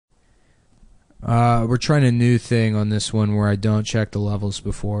We're trying a new thing on this one where I don't check the levels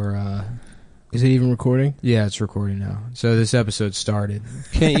before. Is it even recording? Yeah, it's recording now. So this episode started.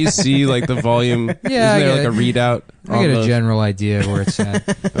 Can't you see like the volume? Yeah, Isn't there like a readout? I get a general idea of where it's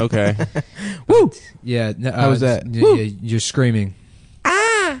at. Okay. Woo! Yeah. How was that? You're screaming.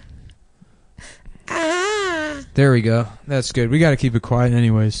 There we go. That's good. We got to keep it quiet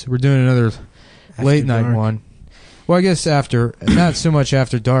anyways. We're doing another late night one. Well, I guess not so much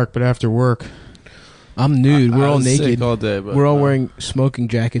after dark, but after work. I'm nude. We're all naked. All day, but we're all wearing smoking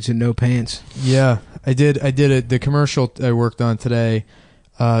jackets and no pants. Yeah, I did it. The commercial I worked on today,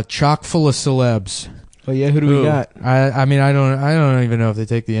 chock full of celebs. Oh yeah, who do we got? I mean, I don't even know if they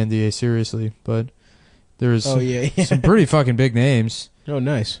take the NDA seriously, but there's some pretty fucking big names. Oh,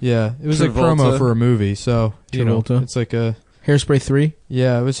 nice. Yeah, it was Travolta. like promo for a movie, so you know, Travolta. it's like a Hairspray 3?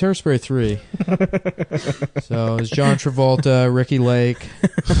 Yeah, it was Hairspray 3. So it was John Travolta, Ricky Lake,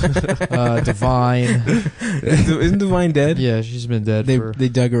 Divine. Isn't Divine dead? Yeah, she's been dead. They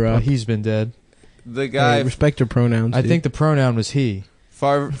dug her up. He's been dead. The guy. Hey, respect her pronouns. I think the pronoun was he.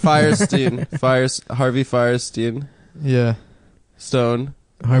 Firestein. Harvey Firestein. Yeah. Stone.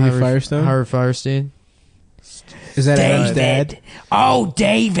 Harvey Firestone? Harvey Firestein. Is that Adam's dad? Oh,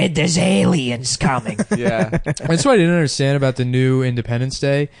 David, there's aliens coming. Yeah. That's what I didn't understand about the new Independence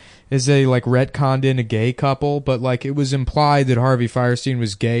Day is they like retconned in a gay couple, but like it was implied that Harvey Firestein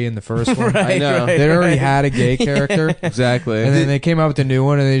was gay in the first one. I know. They already had a gay character. Exactly. And then they came out with a new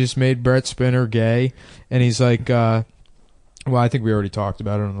one and they just made Brett Spinner gay. And he's like, well, I think we already talked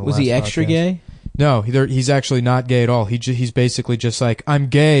about it on the last Was he extra podcast. gay? No, he's actually not gay at all. He's basically just like, I'm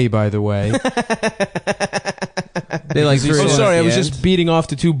gay, by the way. They like. Oh, sorry, I was just beating off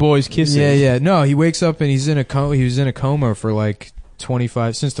the two boys kissing. Yeah. No, he wakes up and he was in a coma for like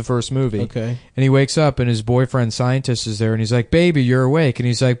 25 since the first movie. Okay. And he wakes up and his boyfriend scientist is there and he's like, "Baby, you're awake." And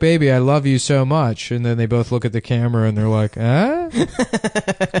he's like, "Baby, I love you so much." And then they both look at the camera and they're like, "Huh?"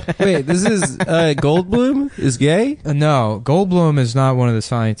 Wait, this is Goldblum is gay? No, Goldblum is not one of the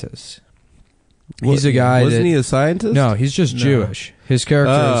scientists. He's a guy. Wasn't he a scientist? No, he's just Jewish. His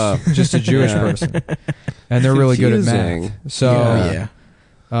character is just a Jewish person, and they're really good at math. So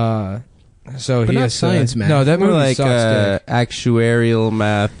so But he not has science math. No, that More movie like sucks dick. actuarial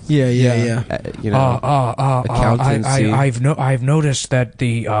math. Yeah. You know, accountancy. I've noticed that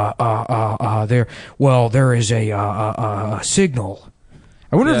the there is a signal.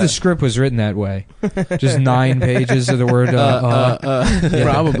 I wonder if the script was written that way. Just 9 pages of the word. Yeah.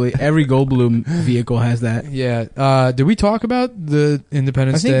 Probably every Goldblum vehicle has that. Yeah. Did we talk about the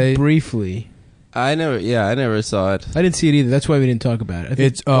Independence I think Day? briefly. I never saw it. I didn't see it either. That's why we didn't talk about it. I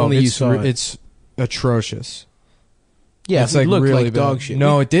think you saw it. It's atrocious. Yeah, it's it looked really like bad. dog shit.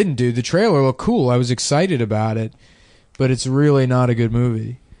 No, it didn't, dude. The trailer looked cool. I was excited about it, but it's really not a good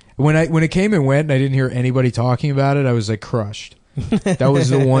movie. When it came and went, and I didn't hear anybody talking about it, I was like crushed. That was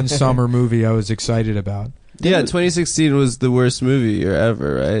the one summer movie I was excited about. Yeah, 2016 was the worst movie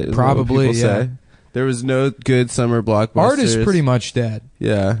ever, right? Is Probably, what people say. There was no good summer blockbusters. Art is pretty much dead.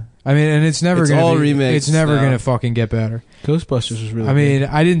 Yeah. I mean, and it's never It's gonna all be, remakes It's never now. gonna fucking get better. Ghostbusters was really I mean,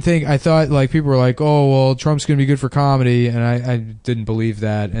 I thought like people were like, oh well, Trump's gonna be good for comedy, and I didn't believe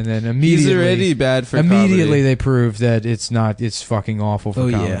that, and then He's immediately already bad for comedy. they proved that it's not. It's fucking awful for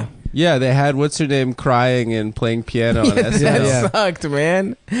comedy. yeah. Yeah, they had what's her name crying and playing piano on SNL. That sucked,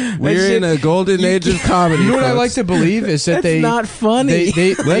 man. We're in a golden age of comedy. You know what I folks. like to believe is that That's not funny.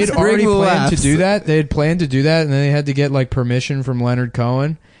 They Let's had bring already the planned to laughs. do that. They had planned to do that, and then they had to get like permission from Leonard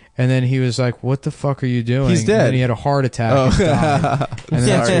Cohen. And then he was like, "What the fuck are you doing?" He's dead. And then he had a heart attack. Oh. And died. And then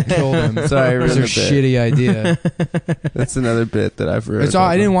that's what killed him. Sorry, it was a ruined the bit. shitty idea. That's another bit that I've heard.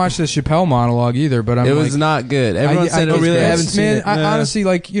 I didn't watch the Chappelle monologue either, but It like, was not good. Everyone said it was really good. haven't seen man, it. I honestly,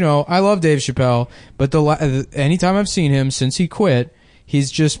 like, you know, I love Dave Chappelle, but anytime I've seen him since he quit,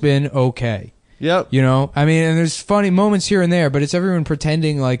 he's just been okay. Yep. You know, I mean, and there's funny moments here and there, but it's everyone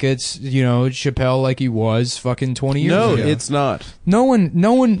pretending like it's, you know, Chappelle like he was fucking 20 years No, ago. it's not. No one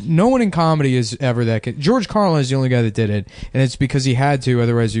in comedy is ever that good. George Carlin is the only guy that did it, and it's because he had to,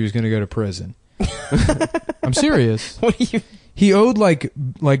 otherwise he was going to go to prison. I'm serious. What do you? He owed like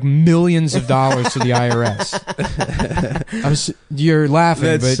millions of dollars to the IRS. You're laughing,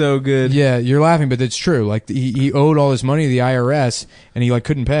 That's but so good. yeah, you're laughing, but it's true. Like he owed all his money to the IRS, and he like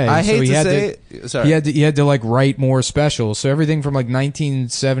couldn't pay. I so hate he to had say it. Sorry. he had to like write more specials. So everything from like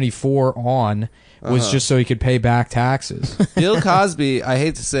 1974 on was just so he could pay back taxes. Bill Cosby, I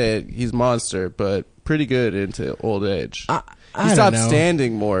hate to say it, he's a monster, but pretty good into old age. I He don't stopped know.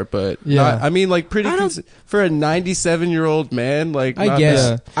 standing more, but Yeah. not, I mean, like pretty for a 97-year-old man. Like I not guess.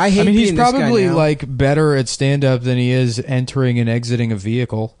 bad. I hate mean, he's being this guy probably now. like better at stand up than he is entering and exiting a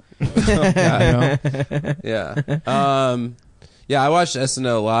vehicle. Yeah. Yeah, I watched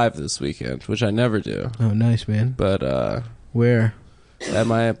SNL Live this weekend, which I never do. Oh, nice, man. But Where? at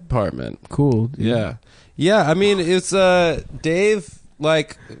my apartment. Cool. Dude. Yeah. Yeah, I mean, it's Dave,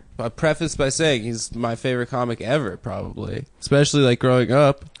 like, I preface by saying he's my favorite comic ever, probably. Especially, like, growing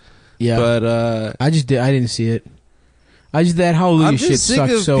up. Yeah. But I didn't see it. That Hallelujah I'm shit just sick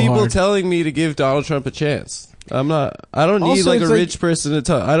sucks of so people hard. telling me to give Donald Trump a chance. I don't need, Also, like, a it's rich person to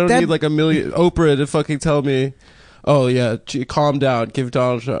tell. I don't need, like, a million Oprah to fucking tell me, oh, yeah, calm down, give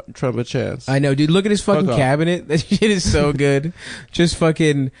Donald Trump a chance. I know, dude. Look at his fucking Fuck off. cabinet. That shit is so good. Just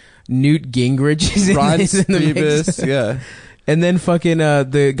fucking Newt Gingrich is Ron in the mix. Priebus, yeah. And then fucking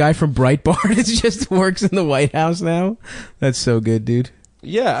the guy from Breitbart is just works in the White House now. That's so good, dude.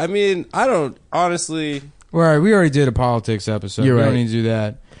 Yeah, I mean, I don't, honestly... All right, we already did a politics episode. You're we right. don't need to do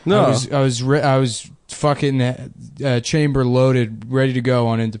that. No. I was fucking chamber loaded, ready to go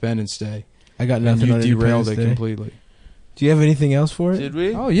on Independence Day. I got And nothing you on derailed it Independence Day. completely. Do you have anything else for it? Did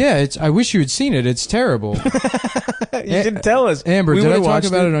we? Oh yeah, I wish you had seen it. It's terrible. You didn't tell us. Amber, We did I would've talk watched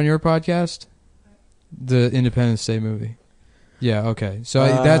about it. it on your podcast? The Independence Day movie. Yeah, okay. So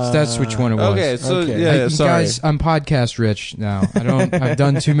that's which one it was. Okay, so, Okay. yeah, sorry. Guys, I'm podcast rich now. I've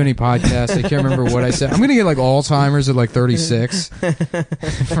done too many podcasts. I can't remember what I said. I'm going to get like Alzheimer's at like 36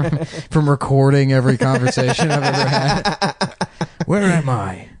 from recording every conversation I've ever had. Where am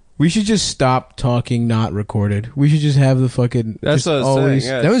I? We should just stop talking not recorded. We should just have the fucking... That's just what I was always,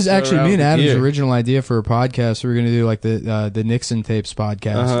 saying, yeah. That was throw actually around me and the Adam's gear. original idea for a podcast. We were going to do like the Nixon tapes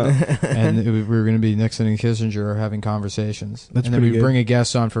podcast, and we were going to be Nixon and Kissinger having conversations. That's and then pretty we good. bring a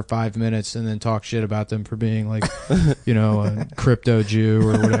guest on for 5 minutes, and then talk shit about them for being like, a crypto Jew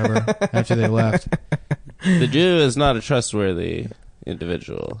or whatever after they left. The Jew is not a trustworthy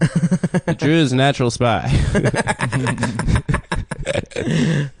individual. The Jew is a natural spy.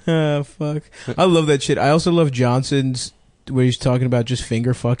 Oh, fuck. I love that shit. I also love Johnson's, where he's talking about just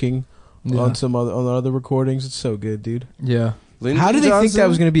finger fucking on other recordings. It's so good, dude. Yeah. Lyndon How did they think that Johnson?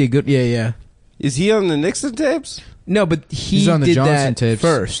 was going to be a good... Yeah. Is he on the Nixon tapes? No, but He's on the did Johnson that tapes.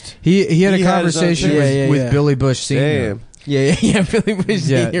 first. He had He a had his own conversation thing. with Yeah. Billy Bush Sr. Damn. Yeah. Billy Bush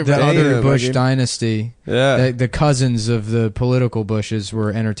Yeah, Sr., the but- other Damn, Bush fucking- dynasty. Yeah. The cousins of the political Bushes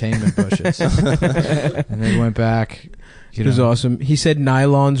were entertainment Bushes. And they went back. It was awesome. He said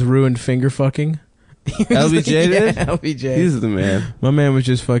nylons ruined finger fucking. LBJ did? Yeah, LBJ. He's the man. My man was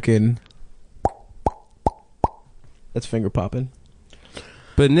just fucking... That's finger popping.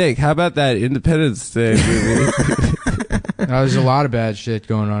 But Nick, how about that Independence Day movie? There's a lot of bad shit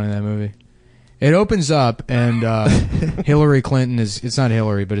going on in that movie. It opens up and Hillary Clinton it's not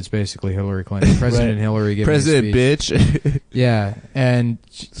Hillary, but it's basically Hillary Clinton. President Right. Hillary giving President a speech. bitch. Yeah, and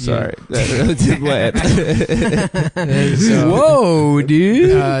Sorry. That really did land. And so, Whoa,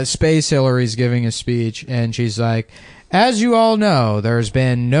 dude. Space Hillary's giving a speech, and she's like, "As you all know, there's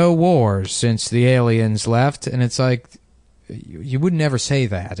been no wars since the aliens left," and it's like, you would never say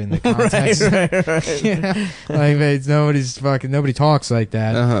that in the context. right. Yeah. Like, nobody talks like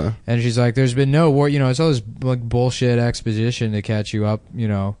that. Uh-huh. And she's like, "There's been no war." It's all this like bullshit exposition to catch you up.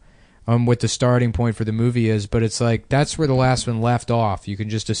 What the starting point for the movie is, but it's like that's where the last one left off. You can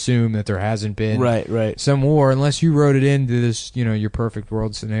just assume that there hasn't been Right. some war unless you wrote it into this, your perfect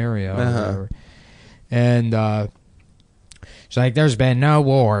world scenario. Or whatever. And she's like, "There's been no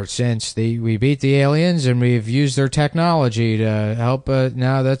war since we beat the aliens, and we've used their technology to help.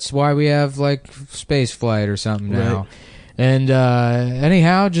 Now that's why we have like space flight or something now." Right. And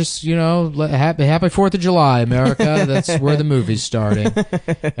anyhow, just happy 4th of July, America. That's where the movie's starting.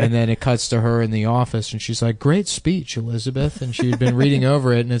 And then it cuts to her in the office, and she's like, "Great speech, Elizabeth." And she'd been reading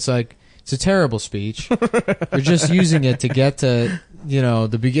over it, and it's like, it's a terrible speech. You're just using it to get to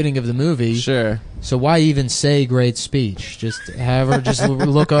the beginning of the movie. Sure. So why even say great speech? Just have her just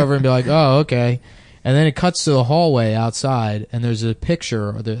look over and be like, "Oh, okay." And then it cuts to the hallway outside, and there's a picture,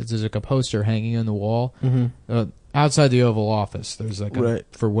 or there's like a poster hanging on the wall. Mm-hmm. Outside the Oval Office, there's like Right.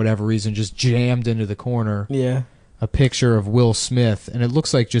 for whatever reason, just jammed into the corner, Yeah. a picture of Will Smith, and it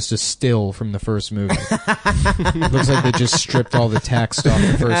looks like just a still from the first movie. It looks like they just stripped all the text off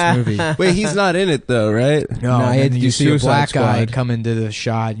the first movie. Wait, he's not in it though, right? No, No, he had and to you do see a Suicide black guy Squad. come into the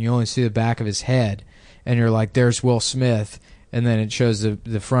shot, and you only see the back of his head, and you're like, "There's Will Smith," and then it shows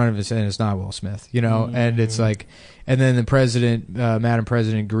the front of his head, and it's not Will Smith, and it's like, and then the president, Madam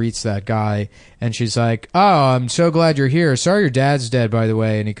President, greets that guy, and she's like, "Oh, I'm so glad you're here. Sorry, your dad's dead, by the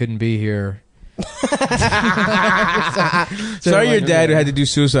way, and he couldn't be here." Sorry, your dad who had to do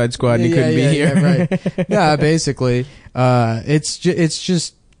Suicide Squad and he couldn't be here. Yeah, right. Yeah, basically, it's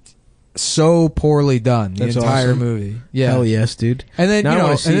just so poorly done. The That's entire awesome. movie. Yeah. Hell yes, dude. And then Now I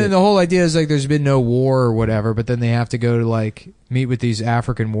wanna see and then it. the whole idea is like there's been no war or whatever, but then they have to go to like meet with these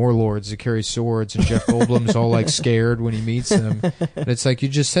African warlords that carry swords, and Jeff Goldblum's all like scared when he meets them. And it's like, you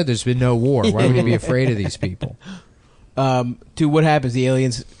just said there's been no war. Why would he be afraid of these people? Dude, what happens? The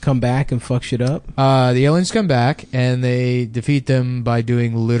aliens come back and fuck shit up? The aliens come back and they defeat them by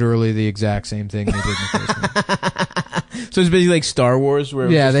doing literally the exact same thing they did in the first one. So it's basically like Star Wars, where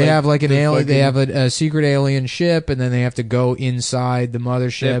Yeah, they have like an the alien. They have fucking- a secret alien ship, and then they have to go inside the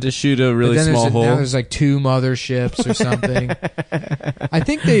mothership. They have to shoot a really But then small now hole. there's like 2 motherships or something. I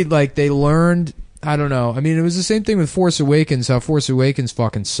think they learned. I don't know. I mean, it was the same thing with Force Awakens. How Force Awakens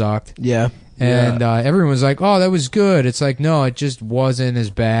fucking sucked, Yeah. and everyone was like, "Oh, that was good." It's like, no, it just wasn't as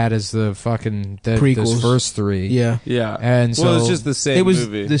bad as the fucking those Prequels. first 3. Yeah. Yeah. And so well, it's just the same It was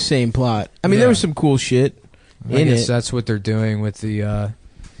movie. the same plot. I mean, Yeah. there was some cool shit I in guess it. that's what they're doing with the.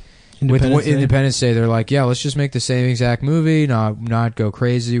 Independence Day. Independence Day, they're like, yeah, let's just make the same exact movie, not go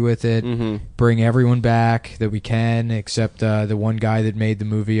crazy with it, bring everyone back that we can, except the one guy that made the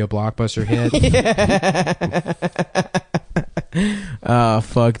movie a blockbuster hit.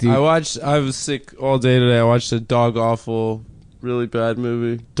 Fuck, dude. I was sick all day today. I watched a dog awful, really bad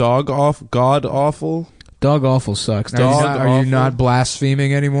movie. God awful. Dog awful sucks. Are you not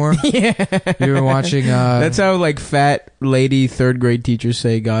blaspheming anymore? Yeah. You've been watching. That's how like fat lady 3rd grade teachers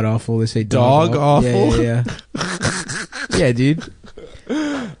say god awful. They say Dog awful? Yeah. Yeah, dude.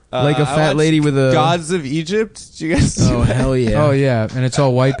 Like a I fat watched lady with a Gods of Egypt. Did you guys see Oh that? hell yeah. Oh yeah, and it's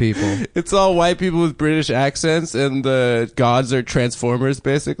all white people. It's all white people with British accents, and the gods are transformers.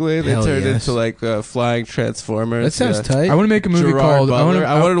 Basically, they Hell turned yes. into like flying transformers. That sounds tight. I want to make a movie Gerard called. Butler.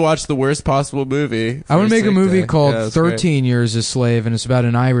 I wanted to watch the worst possible movie. I want for to make a sick movie day. called Yeah, it's great. 13 Years a Slave, and it's about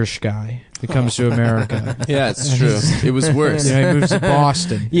an Irish guy that comes to America. Yeah, it's true. It was worse. You know, he moves to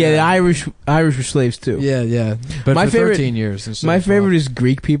Boston. Yeah, the Irish were slaves too. Yeah. But My for favorite- 13 years. instead My of 12. favorite is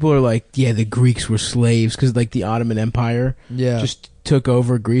Greek people are like, yeah, the Greeks were slaves because like the Ottoman Empire Yeah. just took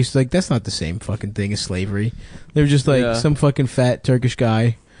over Greece. Like that's not the same fucking thing as slavery. They were just like Yeah. some fucking fat Turkish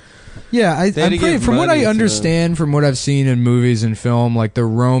guy. Yeah, They had to give from what money I to- understand, from what I've seen in movies and film, like the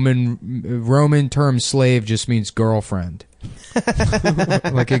Roman term slave just means girlfriend.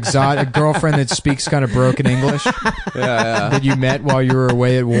 Like exotic girlfriend that speaks kind of broken English Yeah, that you met while you were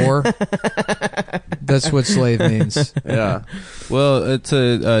away at war. That's what slave means. yeah. Well,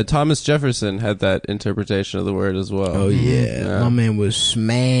 Thomas Jefferson had that interpretation of the word as well. Oh yeah, Yeah. my man was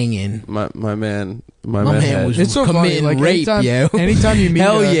smanging. My man My man had- was It's so funny. committing Like rape, anytime you meet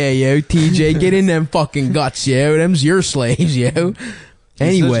Hell a- yeah, yo, TJ, get in them fucking guts, yo. Them's your slaves, yo.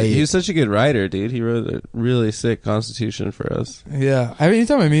 Anyway, he was such a good writer, dude. He wrote a really sick constitution for us. Yeah, I mean,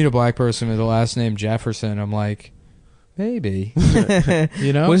 anytime I meet a black person with the last name Jefferson, I'm like, maybe,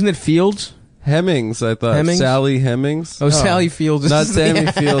 you know, wasn't it Fields? Hemmings, I thought. Hemmings? Sally Hemmings. Oh, Sally Fields. Not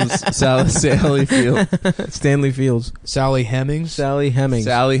Sammy Fields. Sally Fields. Stanley Fields. Sally Hemings. Sally Hemmings.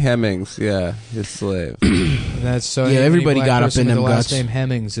 Sally Hemmings. Yeah, his slave. That's so. Yeah, any everybody black got up person in with them the last guts. name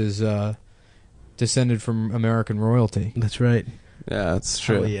Hemings is descended from American royalty. That's right. Yeah, that's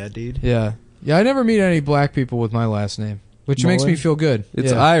true. Oh yeah, dude. Yeah, I never meet any black people with my last name, which makes me Mullen? feel good.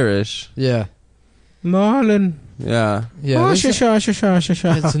 It's yeah. Irish. Yeah, Marlon. Yeah. yeah. Oh, this-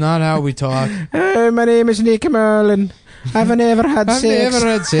 it's not how we talk. Hey, my name is Nick Merlin. I've never had I've sex. never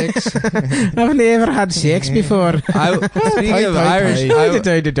had sex. I've never had sex before. Speaking of Tight, Irish,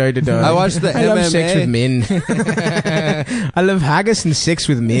 tight. I watched the I love MMA. sex with men. I love haggis and sex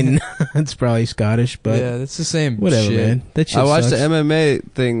with men. It's probably Scottish, but yeah, that's the same. whatever, shit. man. That shit I watched sucks. the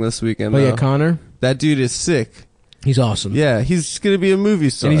MMA thing this weekend. Oh yeah, though. Connor. That dude is sick. He's awesome. Yeah, he's gonna be a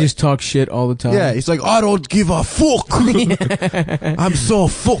movie star. And he just talks shit all the time. yeah, he's like, I don't give a fuck. I'm so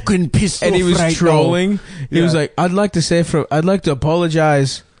fucking pissed And off he was right trolling. He Yeah. was like, I'd like to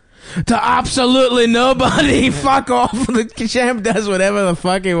apologize to absolutely nobody. Fuck off. The champ does whatever the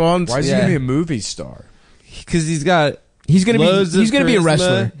fuck he wants. Why is Yeah. he gonna be a movie star? because he's got He's gonna loads be. He's of gonna be a charisma.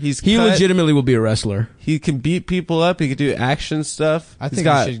 wrestler. He cut. legitimately will be a wrestler. He can beat people up. He can do action stuff. I He's think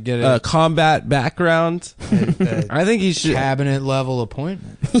got he should get a a- combat background. I think he should. Cabinet level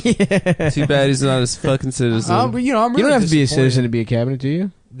appointment. Too bad he's not a fucking citizen. I'm really You don't have to be a disappointed. citizen to be a cabinet, do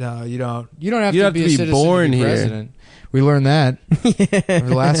you? No, you don't. You don't have You to have be to a be citizen born to be here. president. We learned that over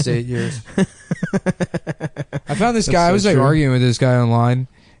the last 8 years. I found this guy. I so was like true. arguing with this guy online.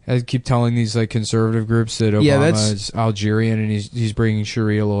 I keep telling these like conservative groups that Obama Yeah, that's- is Algerian and he's bringing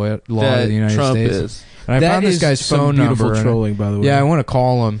Sharia law to that the United Trump States. is. And I That found this is guy's some phone beautiful number. and trolling, by the way. Yeah, I want to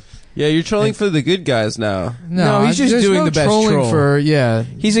call him. Yeah, you're trolling for the good guys now. No, he's just there's doing no the best trolling troll. for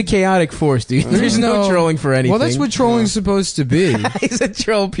He's a chaotic force, dude. There's no trolling for anything. Well, that's what trolling's supposed to be. He's a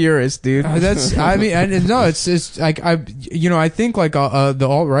troll purist, dude. No, it's like I think like the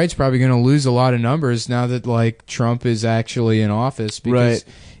alt right's probably going to lose a lot of numbers now that like Trump is actually in office because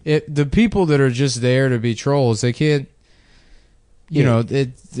the people that are just there to be trolls, they can't.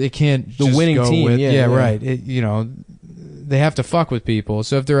 They can't. The just winning go team, with, yeah. right. They have to fuck with people.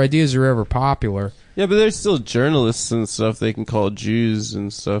 So if their ideas are ever popular, Yeah, but there's still journalists and stuff they can call Jews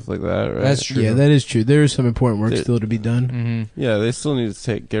and stuff like that, right? that's true. Yeah, that is true. There is some important work still to be done. Mm-hmm. Yeah, they still need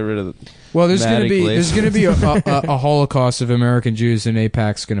to get rid of the... Well, there's going Matic to be a Holocaust of American Jews, and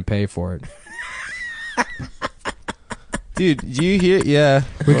AIPAC's going to pay for it. Dude, do you hear? Yeah.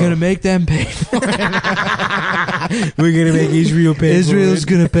 We're going to make them pay for it. We're gonna make Israel pay. Israel's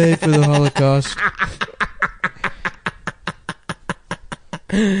going to pay for the Holocaust.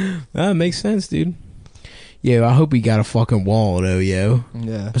 That makes sense, dude. Yo, I hope we got a fucking wall, though, yo.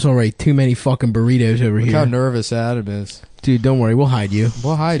 Yeah. That's already too many fucking burritos over Look here. how nervous Adam is. Dude, don't worry, we'll hide you.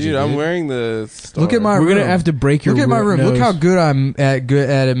 We'll hide you, Dude, I'm dude. wearing the star. Look at my We're room. gonna have to break your Look at my room. nose. Look how good I'm at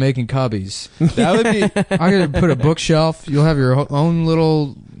it making cubbies. That would be... I'm going to put a bookshelf. You'll have your own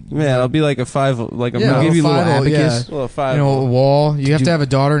little... Man, I'll be like a five... Like a Yeah, mouse. give you a little five- abacus. Well, a five... a wall. You have to have a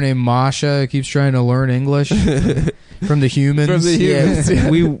daughter named Masha who keeps trying to learn English from the humans. From the humans.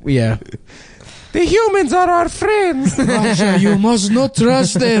 Yeah. The humans are our friends. Masha, you must not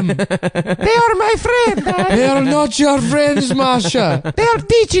trust them. They are my friends. They are not your friends, Masha. They are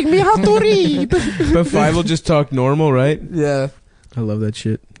teaching me how to read. But Five will just talk normal, right? Yeah. I love that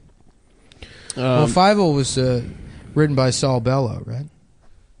shit. Well, Fievel was written by Saul Bellow, right?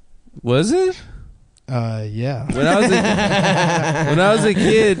 Was it? Yeah. When I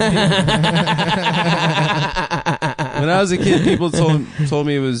was a kid, people told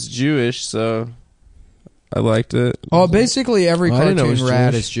me it was Jewish, so I liked it. Oh, basically every I didn't know it cartoon was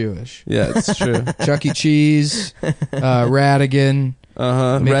rat Jewish. is Jewish. Yeah, it's true. Chuck E. Cheese, Radigan, Mickey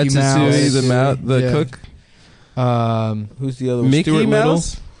Ratatouille, Mouse, the yeah. cook, Who's the other one? Mickey Stuart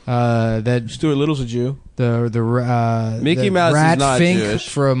Mouse. that Stuart Little's a Jew. the Mickey Mouse is Rat not Fink Jewish.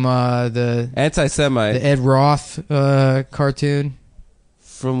 from the Anti-Semite. Ed Roth cartoon.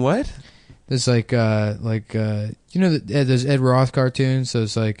 From what? There's like there's Ed Roth cartoons.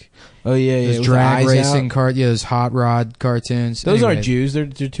 Those like Oh yeah, there's with drag the eyes racing out. there's hot rod cartoons. Those Anyway, aren't Jews. They're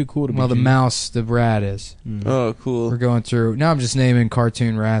too cool to be. Well, the Jews. mouse, the rat is. Oh, We're cool. going through now. I'm just naming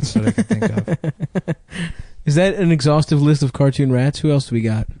cartoon rats that I can think of. Is that an exhaustive list of cartoon rats? Who else do we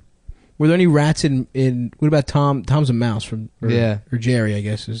got? Were there any rats in? What about Tom? Tom's a mouse from. Or Jerry, I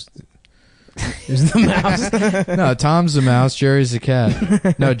guess is the mouse. No, Tom's the mouse. Jerry's the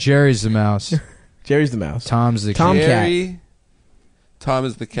cat. No, Jerry's the mouse. Jerry's the mouse. Tom's the Tom cat. Jerry. Tom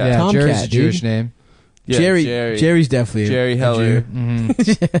is the cat. Yeah, Tom Jerry's Cat, a Jewish dude. name. Yeah, Jerry's definitely Jerry a Heller. Jew.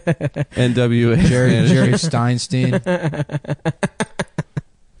 NWA. Jerry Steinstein.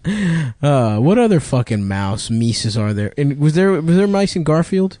 What other fucking Mises are there? And was there mice in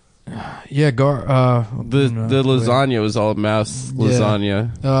Garfield? Yeah, The lasagna was all mouse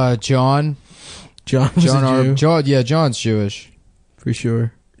lasagna. John. John was a Jew, John's Jewish. for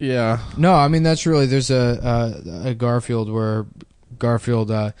sure. Yeah. No, I mean that's really there's a Garfield where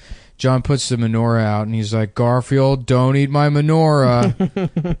Garfield John puts the menorah out and he's like, Garfield, don't eat my menorah.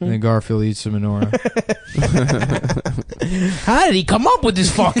 And then Garfield eats the menorah. How did he come up with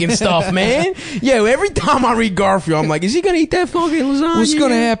this fucking stuff, man? Yo, every time I read Garfield, I'm like, is he gonna eat that fucking lasagna? What's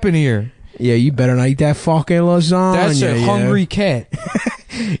gonna happen here? Yeah, you better not eat that fucking lasagna. That's a hungry cat.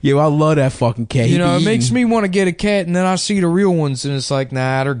 Yo, I love that fucking cat. You know, it makes me want to get a cat, and then I see the real ones, and it's like,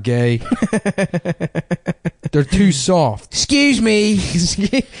 nah, they're gay. They're too soft. Excuse me.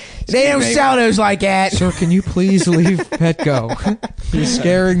 They don't sell those like that. Sir, can you please leave Petco? You're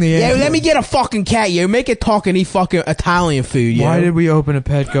scaring the Yo, animals. let me get a fucking cat, yo. Make it talk and eat fucking Italian food, yo. Why did we open a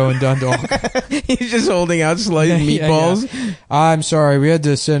Petco in Dundalk? He's just holding out sliced Yeah, meatballs. yeah. I'm sorry, we had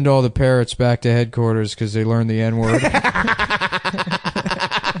to send all the parrots back to headquarters because they learned the N-word.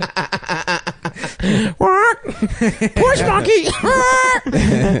 Push monkey!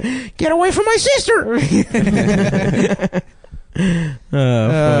 Get away from my sister!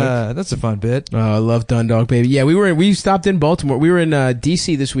 That's a fun bit. Oh, I love Dundalk, baby. Yeah, we stopped in Baltimore. We were in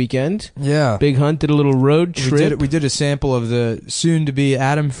DC this weekend. Yeah. Big Hunt did a little road trip. We did a sample of the soon-to-be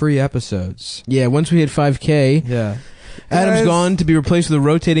Adam-free episodes. Yeah, once we hit 5K, Yeah. Adam's Guys. gone to be replaced with a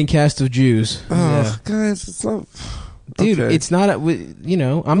rotating cast of Jews. Oh, guys, it's not... Dude, Okay. it's not. I'm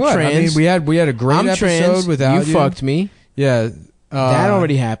What? trans. I mean, we had a great I'm episode trans. without you fucked me. Yeah. That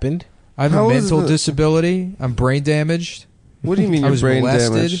already happened. I have How a is mental it- disability. I'm brain damaged. What do you mean I you're was brain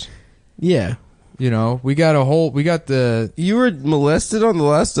molested. damaged? Yeah. You know, we got the. You were molested on the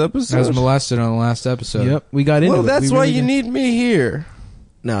last episode? I was molested on the last episode. Yep. We got into it. Well, that's We why really you did. need me here.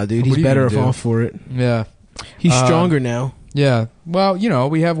 No, dude, What he's are you better gonna do? off for it. Yeah. He's stronger now. Yeah. Well, you know,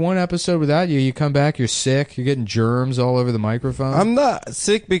 we have one episode without you. You come back, you're sick. You're getting germs all over the microphone. I'm not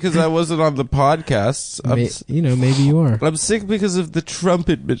sick because I wasn't on the podcasts. Maybe you are. I'm sick because of the Trump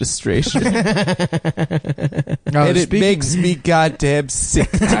administration. Oh, And it speaking- makes me goddamn sick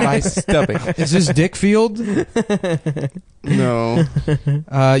to my stomach. Is this Dickfield? No.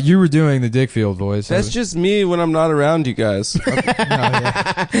 You were doing the Dickfield voice. That's just me when I'm not around you guys.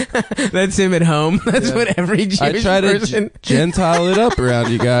 That's him at home. That's Yeah. what every Jewish I try to person. Gentile it up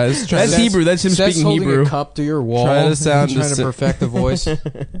around you guys. Try That's to- Hebrew. That's him Seth's speaking holding Hebrew. a cup to your wall. Try to sound trying the to perfect the voice.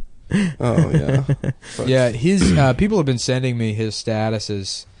 Oh, yeah. Yeah, his people have been sending me his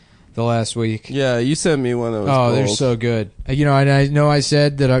statuses the last week. Yeah, you sent me one that was Oh, they're gold. so good. You know, and I know I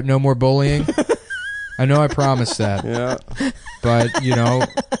said that no more bullying. I know I promised that. Yeah. But, you know,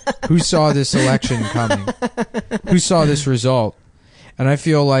 who saw this election coming? Who saw this result? And I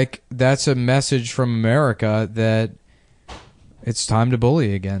feel like that's a message from America that it's time to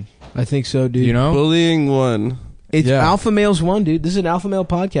bully again. I think so, dude. You know? Bullying one. It's Yeah. Alpha Males 1, dude. This is an Alpha Male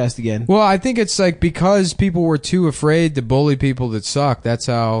podcast again. Well, I think it's like because people were too afraid to bully people that suck. That's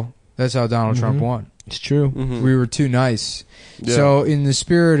how Donald Trump won. It's true. Mhm. We were too nice. Yeah. So, in the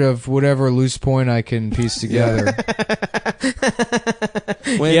spirit of whatever loose point I can piece together,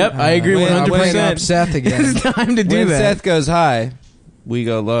 Yep, I agree when- I'll bring 100%. up Seth again. It's time to do when that. Seth goes high, we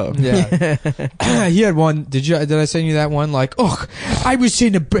go low. Yeah, he had one. Did I send you that one? Like, oh, I was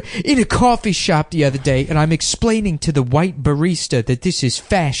in a coffee shop the other day, and I'm explaining to the white barista that this is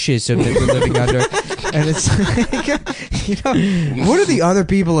fascism that we're living under, and it's like, you know, what are the other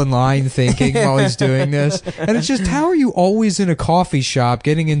people in line thinking while he's doing this? And it's just, how are you always in a coffee shop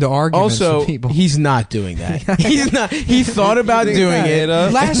getting into arguments Also, with people? he's not doing that. He's not. He thought about think doing that, it. you know?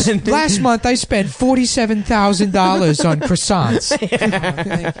 Last month, I spent $47,000 on croissants.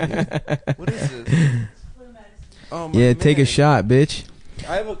 What is this? Oh, my Yeah, take a man. shot, bitch.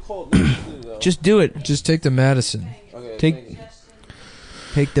 I have a cold too, though. Just do it. Just take the medicine. Okay, take- thank you.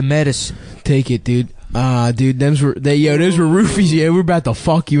 Take the medicine. Take it, dude. Dude, those were roofies, yo. We're about to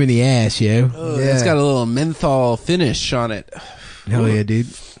fuck you in the ass, yo. Oh, Yeah. It's got a little menthol finish on it. Hell yeah, dude.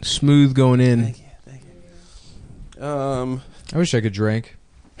 Smooth going in. I wish I could drink.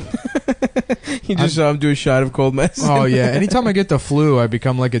 You just saw him do a shot of cold medicine. Oh yeah. Anytime I get the flu, I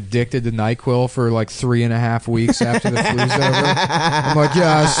become like addicted to NyQuil for like 3.5 weeks after the flu's over. I'm like,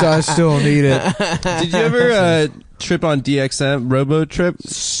 yeah, I still need it. Did you ever trip on DXM, Robo Trip?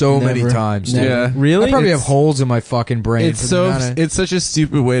 So many Never. times, dude. Yeah. Really? I probably It's- have holes in my fucking brain. It's from so the amount of- it's such a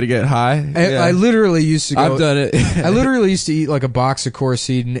stupid way to get high. I literally used to go. I've done it. I literally used to eat like a box of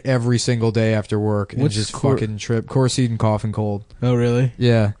Corseidin every single day after work and What's just Cor- fucking trip Corseidin cough and cold. Oh, really?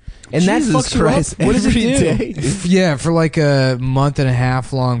 Yeah. And that Jesus fucks Christ, you up? What does it every do? day. Yeah, for like a month and a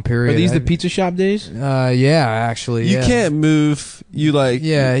half long period. Are these the pizza shop days? Yeah, actually. You yeah. can't move. You like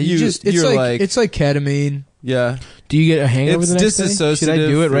Yeah, you just it's you're like it's like ketamine. yeah. Do you get a hangover It's the next day? disassociative. Should I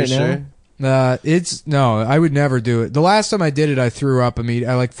do it for right sure. now? It's no, I would never do it. The last time I did it, I threw up.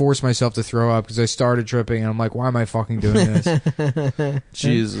 I like forced myself to throw up because I started tripping, and I'm like, why am I fucking doing this?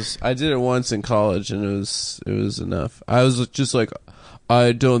 Jesus, I did it once in college, and it was enough. I was just like,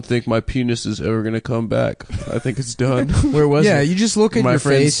 I don't think my penis is ever gonna come back. I think it's done. Where was Yeah, it? you just look at My your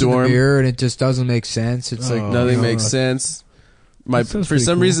friend's face in the dorm. mirror, and it just doesn't make sense. It's like Oh, Nothing God. makes sense. That sounds For pretty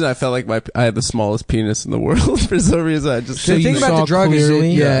some cool. reason, I felt like I had the smallest penis in the world. For some reason, I just The you thing about saw the drug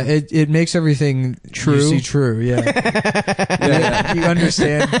clearly? is, it makes everything True. You see true. Yeah, yeah. you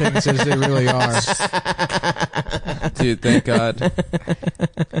understand things as they really are. Dude, thank God. Thank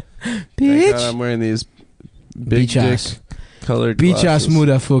Bitch. God I'm wearing these big dick Bichas. colored Bichas glasses.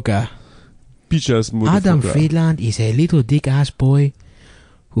 motherfucker. Bichas Adam motherfucker. Friedland is a little dick ass boy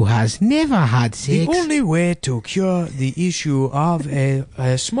who has never had The sex. only way to cure the issue of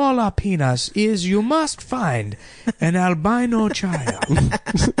a smaller penis is you must find an albino child.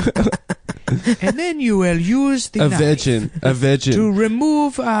 And then you will use the A knife virgin. A virgin. to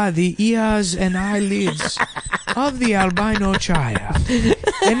remove the ears and eyelids of the albino child.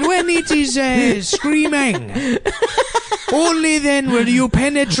 And when it is screaming, only then will you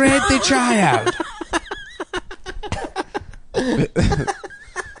penetrate the child.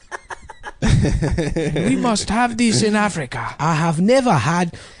 We must have this in Africa. I have never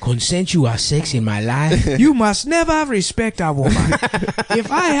had consensual sex in my life. You must never respect a woman.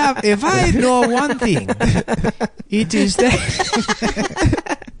 If I know one thing, it is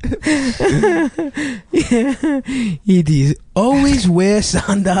that It is always wear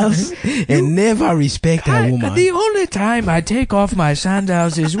sandals and never respect a woman. The only time I take off my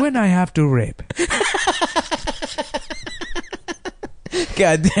sandals is when I have to rape.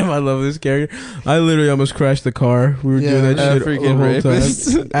 God damn, I love this character. I literally almost crashed the car. We were doing that shit the African whole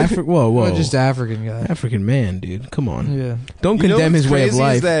rapist. time. Whoa. Well, just African guy. African man, dude. Come on. Yeah. Don't condemn his way of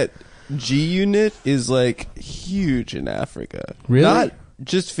life. Is that G Unit is like huge in Africa. Really? Not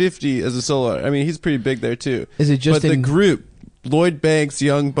just 50 as a solo. I mean, he's pretty big there too. Is it just but the group, Lloyd Banks,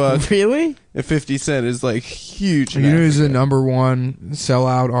 Young Buck, really? and 50 Cent is like huge. You know who's the #1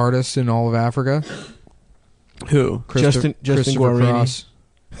 sellout artist in all of Africa? Who? Justin Guarini. Cross.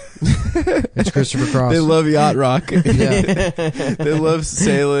 It's Christopher Cross. They love yacht rock. Yeah. They love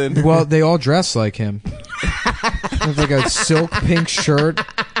sailing. Well, they all dress like him. With like a silk pink shirt,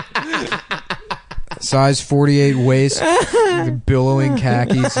 size 48 waist, billowing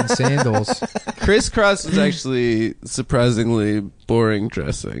khakis and sandals. Chris Cross was actually surprisingly boring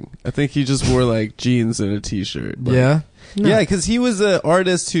dressing. I think he just wore like jeans and a t-shirt. Yeah. Yeah, because he was an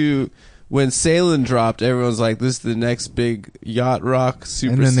artist who, when Sailing dropped, everyone's like, this is the next big yacht rock superstar.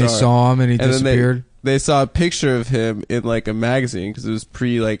 And then they saw him and he disappeared. They saw a picture of him in like a magazine because it was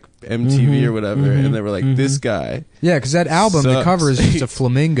pre like MTV or whatever, and they were like, this guy. Yeah, because that album, the sucks. cover is just a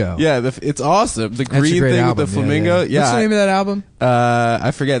flamingo. Yeah, it's awesome. The That's a green great thing album. with the flamingo. Yeah. What's the name of that album?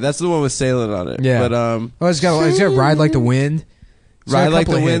 I forget. That's the one with Sailing on it. Yeah. But Oh, it's got Ride Like the Wind. It's got Ride a Like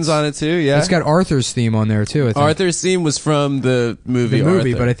couple the of Wind's hits. on it too. Yeah. It's got Arthur's theme on there too. I think. Arthur's theme was from the movie. But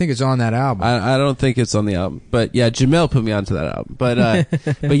Arthur. I think it's on that album. I don't think it's on the album, but yeah, Jamel put me onto that album. But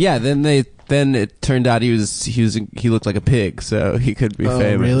but yeah, then it turned out he looked like a pig, so he could be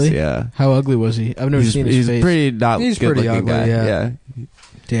famous. Really? Yeah. How ugly was he? I've never seen his He's face. pretty not. He's good pretty looking ugly, guy. yeah.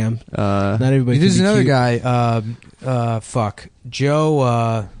 Damn. Not everybody. There's can be another cute. guy.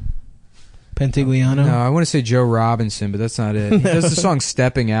 Joe. Pentigliano. No, I want to say Joe Robinson, but that's not it. He does the song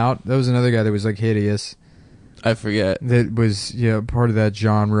 "Stepping Out." That was another guy that was like hideous. I forget. That was part of that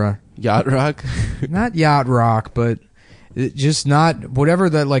genre. Yacht rock. Not yacht rock, but just not whatever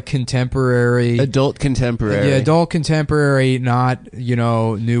that like contemporary, Adult contemporary. yeah, adult contemporary, not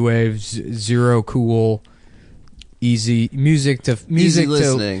new wave, zero cool, easy music to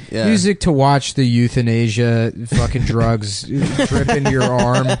listening, yeah. music to watch the euthanasia fucking drugs drip into your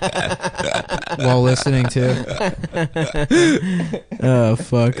arm while listening to. Oh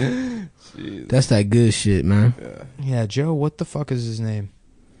fuck. Jeez. That's that good shit, man. Yeah, Joe, what the fuck is his name?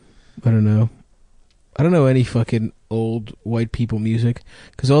 I don't know. I don't know any fucking old white people music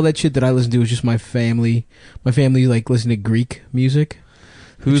because all that shit that I listen to is just my family. My family like listen to Greek music.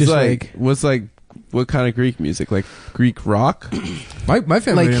 Who's just what's like what kind of Greek music? Like Greek rock? My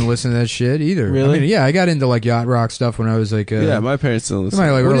family Like- didn't listen to that shit either. Really? I mean, yeah, I got into like yacht rock stuff when I was like, Yeah, my parents don't listen.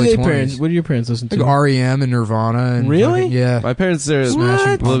 like What do early your 20s. parents? What do your parents listen to? Like REM and Nirvana. And Really? fucking- yeah. My parents are Smashing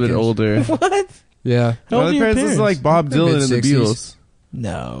a little bit Pumpkins. older. What? Yeah. How old My are your parents listen to like Bob They're Dylan and the mid-60s. Beatles.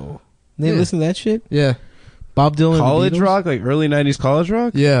 No. They Yeah. listen to that shit? Yeah. Bob Dylan and the College Beatles? rock, like early '90s college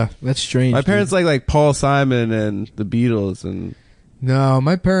rock. Yeah. That's strange. My parents dude. like Paul Simon and the Beatles, and No,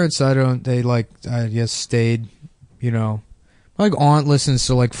 my parents, I guess stayed, my like aunt listens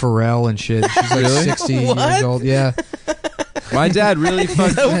to like Pharrell and shit. She's like Really? 60 years What? old. Yeah. my dad really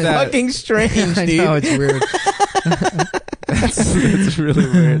fucked so with that. fucking strange, I dude. know, it's weird. That's really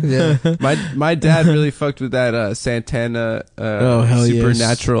weird. Yeah. My dad really fucked with that Santana Oh, hell yes.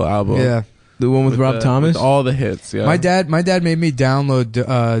 Supernatural album. Yeah. The one with Rob Thomas? with all the hits. Yeah, My dad made me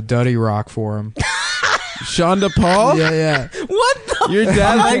download Duddy Rock for him. Shonda Paul. Yeah, yeah. What the? Your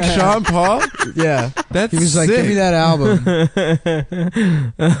dad like Sean Paul? Yeah. That's He was like, sick. give me that album.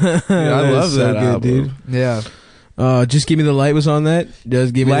 I love that album. dude. Yeah. Just Give Me the Light was on that.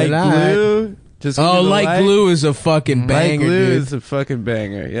 Just Give Me Like the Light. Glue. Just Give Me Oh, the Like Light. Glue is a fucking banger, Like Glue dude. is a fucking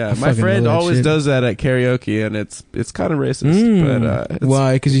banger. Yeah, I my fucking friend love that always shit. does that at karaoke, and it's kind of racist, but it's,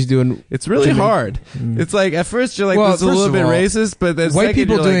 Why? Because he's doing... it's really Jimmy- hard. It's like at first you're like, Well, this is a first little of bit all, racist, but then White second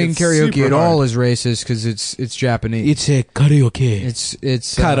people you're like, doing it's karaoke super at all hard. is racist because it's Japanese. It's a karaoke. It's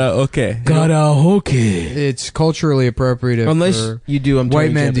karaoke. Karaoke. it's culturally appropriate Unless for you do, I'm white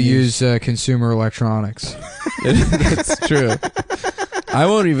turning men to Japanese. use consumer electronics. That's true. I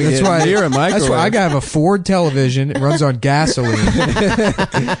won't even That's get why near a microwave. That's why I have a Ford television. It runs on gasoline.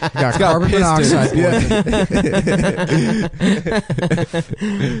 got carbon pistons. monoxide.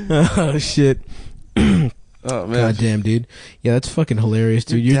 Oh, shit. Oh man, God damn, dude. Yeah, that's fucking hilarious,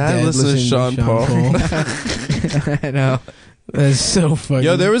 dude. Your dad listens to listened Sean Paul. I know. That's so fucking...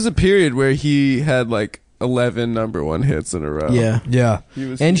 Yo, there was a period where he had like 11 #1 hits in a row. Yeah. Yeah. He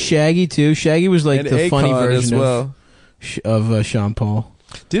was, And Shaggy, too. Shaggy was like and the funny Akon version as well. of Sean Paul.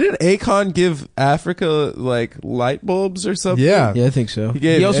 Didn't Akon give Africa like light bulbs or something? Yeah. Yeah, I think so. He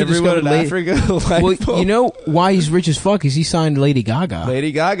gave also everyone in discovered Africa light Well, bulbs. you know why he's rich as fuck is he signed Lady Gaga.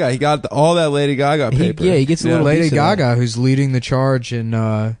 Lady Gaga. He got all that Lady Gaga paper. He gets a little Lady piece of that. Gaga, who's leading the charge in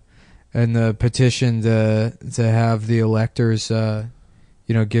the petition to have the electors,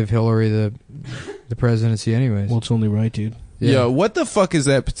 give Hillary the presidency, anyways. Well, it's only right, dude. Yeah. What the fuck is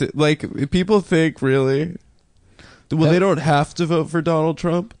that? Like, people think really. Well, they don't have to vote for Donald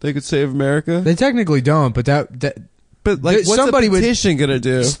Trump. They could save America. They technically don't, but But like, what's somebody a petition gonna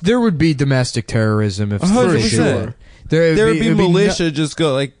do? there would be domestic terrorism if for 100%. sure. There would be it militia just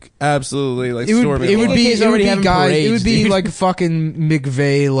go like absolutely like It would, storming. it would laws. be He's it would already be having guys. parades, It would be dude. like fucking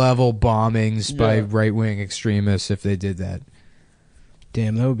McVeigh level bombings by Yeah. right wing extremists if they did that.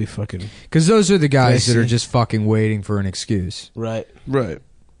 Damn, that would be fucking Because those are the guys that are Crazy. just fucking waiting for an excuse. right. right.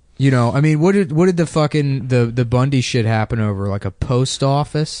 I mean, what did the fucking the Bundy shit happen over? Like a post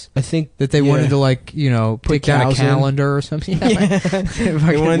office I think that they wanted to put down a cows in. calendar or something. Yeah. They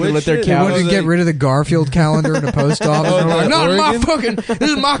They wanted to let their shit? wanted cows. to get rid of the Garfield calendar in the post office. Oh, And they're like, the not my Oregon? fucking. This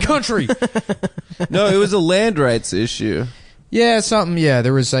is my country. No, it was a land rights issue. Yeah, something. Yeah,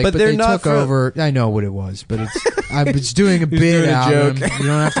 there was like, But but they're they not took for- over. I know what it was, but I was doing a bit doing a out of joke. them. You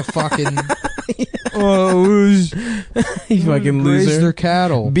don't have to fucking You fucking raise loser. their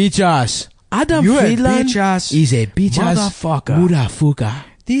cattle. Beach ass. Adam You had Friedland bitch ass is a bitch ass motherfucker. motherfucker.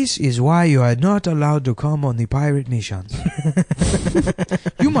 This is why you are not allowed to come on the pirate missions.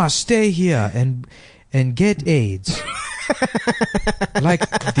 You must stay here and get AIDS. Like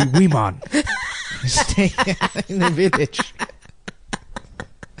the women. Stay in the village.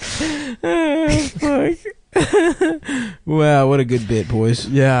 Wow, what a good bit, boys.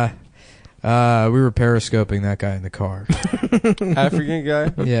 Yeah. We were periscoping that guy in the car. African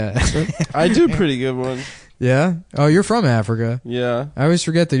guy. Yeah. I do a pretty good one. Yeah? Oh, you're from Africa. Yeah. I always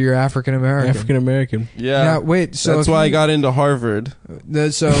forget that you're African American. African American. Yeah. Now, wait, so that's if why I you- got into Harvard.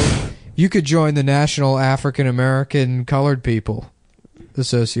 So you could join the National African American Colored People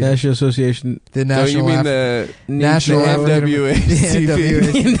Association. National Association. The No, National you mean Af- the National African-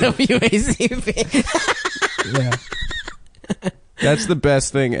 NWACP. NWACP. Yeah. That's the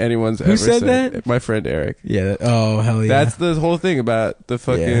best thing anyone's ever said that? My friend Eric. Yeah. Oh, hell yeah. That's the whole thing about the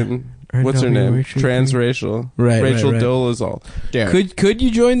fucking what's her name? NWACP. Transracial. Right, Rachel right, right. Dolezal. Could you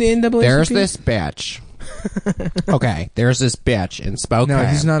join the NAACP? There's this bitch. Okay, there's this bitch in Spokane. No,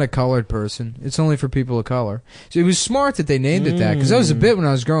 he's not a colored person. It's only for people of color. So it was smart that they named it that, because that was a bit when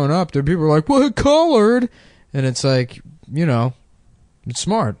I was growing up. There people were like, "What colored?" And it's like, it's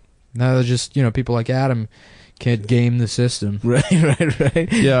smart. Now they're just people like Adam can't game the system, Right.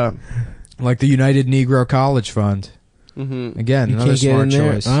 Yeah. like the United Negro College Fund. Mm-hmm. Again, You another can't get smart in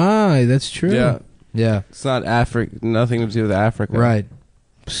there. choice. Ah, that's true. Yeah. Yeah, It's not nothing to do with Africa. right.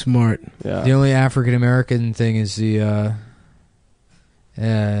 Smart. Yeah. The only African American thing is the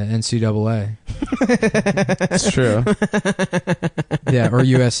NCAA. It's true. Yeah, or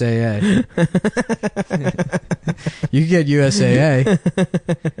USAA. You get USAA.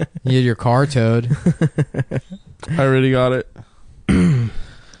 You get your car towed. I already got it.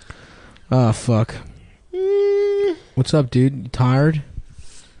 Oh, fuck. What's up, dude? You tired?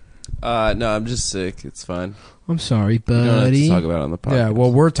 No, I'm just sick. It's fine. I'm sorry, We don't have to buddy. talk about it on the podcast. Yeah,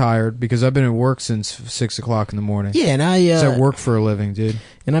 well, we're tired because I've been at work since 6 o'clock in the morning. Yeah, and I I work for a living, dude.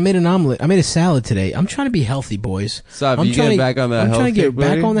 and I made an omelet. I made a salad today. I'm trying to be healthy, boys. Stop. I'm You trying get to- back on that I'm health trying to get kick, back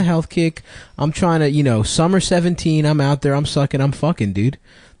buddy? on the health kick. I'm trying to, summer 17. I'm out there. I'm sucking. I'm fucking, dude.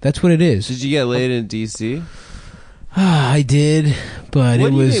 That's what it is. Did you get laid in D.C.? I did, but What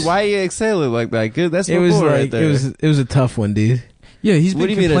it do you was. mean? Why are you excited like that? Good. That's it my was boy like right there. it was a tough one, dude. Yeah, he's What been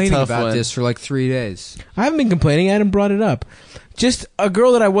do you mean a complaining tough about one? this for like 3 days. I haven't been complaining. Adam brought it up. Just a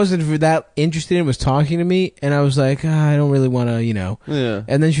girl that I wasn't that interested in was talking to me, and I was like, I don't really want to, Yeah.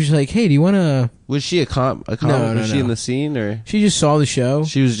 And then she was like, hey, do you want to... Was she a comic? No, Was she no. in the scene or? She just saw the show,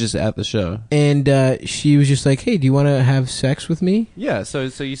 She was just at the show. and she was just like, hey, do you want to have sex with me? Yeah. So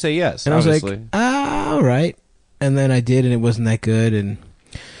you say yes. And obviously. I was like, all right. And then I did, and it wasn't that good. And,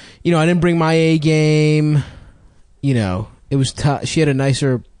 I didn't bring my A game. It was tough. She had a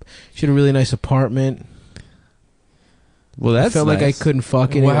really nice apartment. well, that's I felt like I nice. couldn't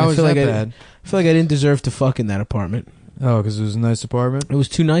fuck in Well, it. how I is feel that like bad? I feel like I didn't deserve to fuck in that apartment. Oh, because it was a nice apartment. It was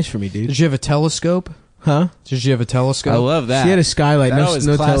too nice for me, Did dude. you have a telescope? Huh? Did she have a telescope? I love that. She had a skylight, that no, always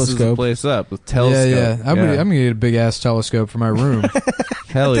no classes the telescope. place up with telescope. Yeah. I'm gonna get a big ass telescope for my room.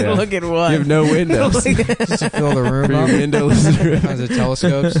 Hell yeah. Look at what? You have no windows. Just to fill the room For your up. windows. Kinds of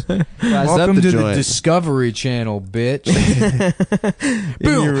telescopes. Class Welcome up to the joint. Discovery Channel, bitch.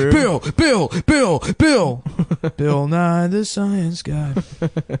 your Bill. Bill Nye the Science Guy.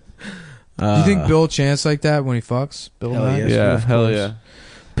 Do you think Bill chants like that when he fucks? Bill Hell Nye? yes. Yeah, of hell course. yeah.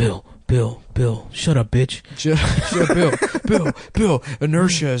 Bill, shut up, bitch. Bill,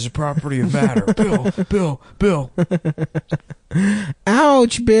 inertia is a property of matter. Bill.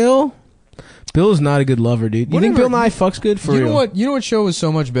 Ouch, Bill. Bill is not a good lover, dude. You think Whatever. Bill Nye fucks good for You real? know what? You know what show was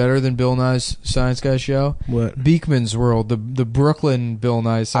so much better than Bill Nye's Science Guy show? What? Beekman's World, the Brooklyn Bill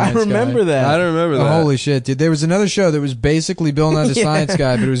Nye I Science Guy. remember that. I don't remember Oh, that. holy shit, dude. There was another show that was basically Bill Nye the Yeah. Science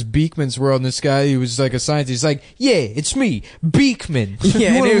Guy, but it was Beekman's World, and this guy, he was like a scientist. He's like, yeah, it's me, Beekman. Yeah, you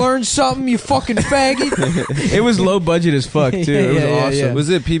and want it- to learn something, you fucking faggot? It was low budget as fuck, too. It was Yeah, awesome. yeah. Was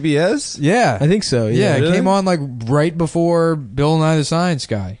it PBS? Yeah. I think so, Yeah, yeah. it Really? came on like right before Bill Nye the Science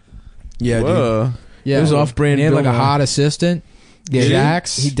Guy. Yeah, dude. Whoa. Yeah. It was off-brand And he had Bill like a Nye. hot assistant. Yeah,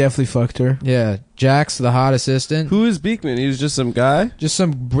 Jax. He definitely fucked her. Yeah, Jax, the hot assistant. Who is Beekman? He was just some guy? Just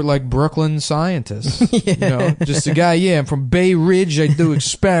some like Brooklyn scientist. You know, just a guy. Yeah, I'm from Bay Ridge. I do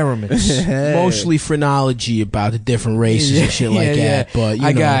experiments. Mostly phrenology about the different races and shit like that. But you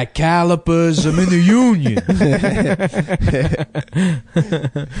I know. got calipers. I'm in the union.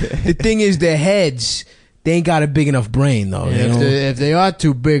 The thing is, their heads, they ain't got a big enough brain, though. you know? If they are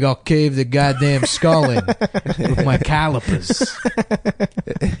too big, I'll cave the goddamn skull in with my calipers.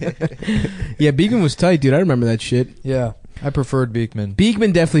 Yeah, Beekman was tight, dude. I remember that shit. Yeah, I preferred Beekman.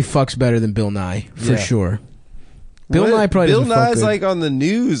 Beekman definitely fucks better than Bill Nye, for Yeah. sure. Bill What? Nye probably Bill doesn't fuck Nye's good. like on the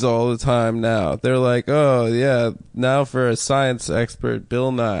news all the time now. They're like, oh yeah, now for a science expert,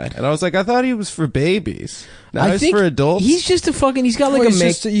 Bill Nye. And I was like, I thought he was for babies. Now I he's think for adults. He's just a fucking. He's got like Well, a.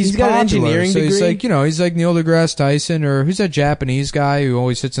 he's got an popular, engineering so degree. he's like, you know, he's like Neil deGrasse Tyson, or who's that Japanese guy who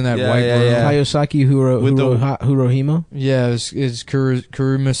always sits in that Yeah, white yeah, room? yeah. Hayosaki With the- Hirohima, Yeah, it's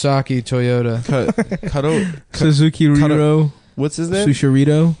Kurumasaki Toyota. Suzuki Riro, What's his name?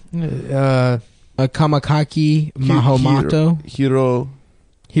 Sushirito, Kamakaki Mahomato,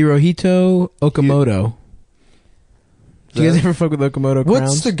 Hirohito Okamoto. Do you guys ever fuck with Okamoto What's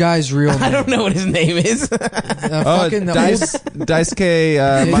crowns? the guy's real name? I don't know what his name is. Fucking Daisuke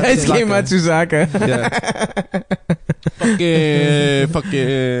Daisuke Matsuzaka. Yeah.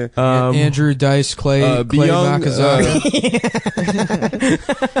 Fucking. Andrew Dice Clay Beyond, Makazaka.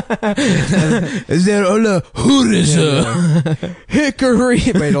 Is there a Hickory.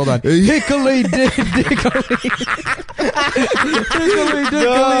 Wait, hold on. Hickory Dickory. Hickory Dickory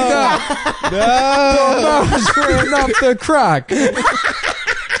Dock. No. Ran up the crack.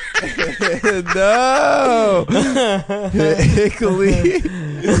 No. Hickory.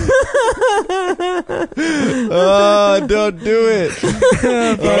 Oh, don't do it.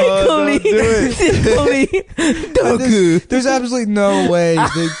 Oh, don't do it. There's absolutely no way that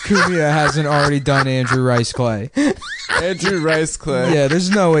Kumiya hasn't already done Andrew Rice Clay. Andrew Rice Clay. Yeah, there's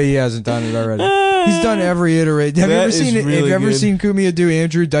no way he hasn't done it already. He's done every iteration. Have That you is ever seen it? really Have you ever good. seen Kumiya do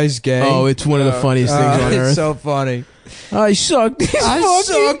Andrew Dice Gay? Oh, it's one of the funniest things on it's earth. so funny. I sucked this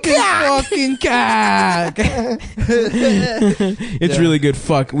fucking cock. It's really good.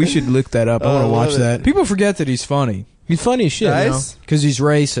 Fuck, we should look that up. I want I to watch love it. that. People forget that he's funny He's funny as shit. Dice? because he's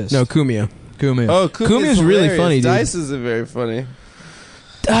racist. No, Kumiya. Kumiya. Oh, Kumiya's really hilarious. funny, dude. Dice is very funny.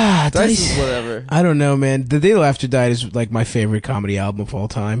 Ah, Dice Dice. is whatever. I don't know, man. The Day After Died is like my favorite comedy album of all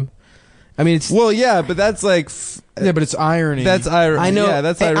time. I mean, it's. Well, yeah, but that's like Yeah, but it's irony. that's irony. I know. Yeah,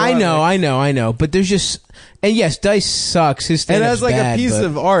 that's I ironic. know. But there's just. And yes, Dice sucks. His And stand-up's as like bad, a piece but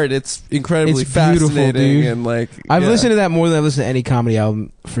of art, it's incredibly It's beautiful, fascinating dude. and like I've yeah. listened to that more than I've listened to any comedy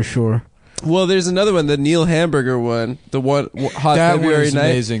album for sure. Well, there's another one, the Neil Hamburger one, the one Hot that one February is night.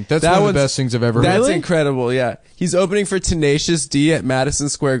 amazing. That's That one of one's- the best things I've ever That's heard. incredible. Yeah, he's opening for Tenacious D at Madison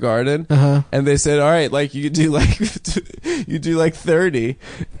Square Garden, and they said, "All right, like you could do like you do like 30,"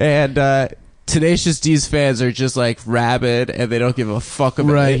 and Tenacious D's fans are just like rabid, and they don't give a fuck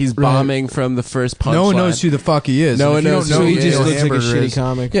about Right, it. He's right. bombing from the first punchline. No one knows who the fuck he is. No And one if knows you who don't he know is. who He just looks like a Hamburger shitty is-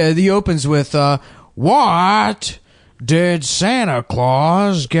 comic. Yeah, he opens with, what did Santa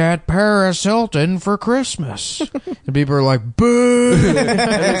Claus get Paris Hilton for Christmas? And people are like, boo! And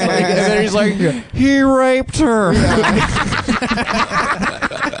then he's like, he raped her.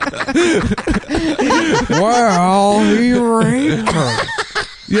 Well, he raped her.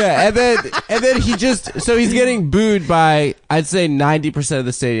 Yeah, and then he just so he's getting booed by I'd say 90% of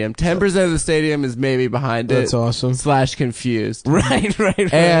the stadium. 10% of the stadium is maybe behind it. That's awesome. / confused. Right.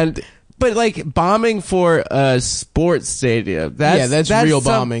 And But like bombing for a sports stadium, that's real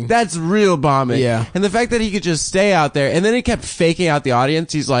bombing. That's real bombing. Yeah. And the fact that he could just stay out there, and then he kept faking out the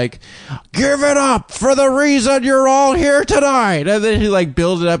audience. He's like, "Give it up for the reason you're all here tonight," and then he like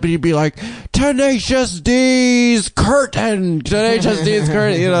build it up, and he'd be like, "Tenacious D's curtain, Tenacious D's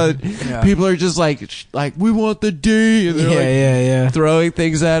curtain." You know, people are just like we want the D, and they're throwing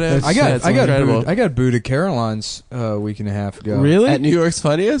things at him. I got booed at Caroline's a week and a half ago. Really? At New York's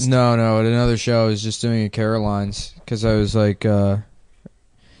Funniest? No, at another show. I was just doing at Caroline's because I was like, there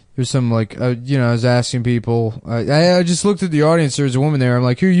was some like, I was asking people. I just looked at the audience. There was a woman there. I'm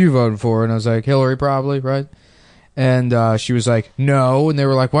like, who are you voting for? And I was like, Hillary, probably, right? And she was like, no. And they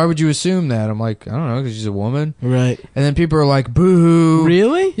were like, why would you assume that? I'm like, I don't know, because she's a woman. Right. And then people are like, boo.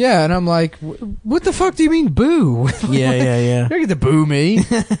 Really? Yeah. And I'm like, what the fuck do you mean boo? Yeah. You're going to boo me.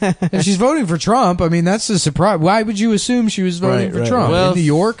 If she's voting for Trump, I mean, that's a surprise. Why would you assume she was voting for Trump? Well, in New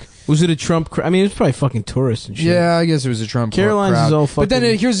York? Was it a Trump crowd? I mean, it was probably fucking tourists and shit. Yeah, I guess it was a Trump Caroline's crowd. is all fucking... But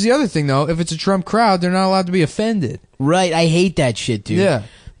then here's the other thing, though. If it's a Trump crowd, they're not allowed to be offended. Right. I hate that shit, dude. Yeah.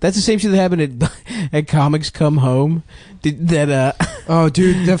 That's the same shit that happened at Comics Come Home. Oh,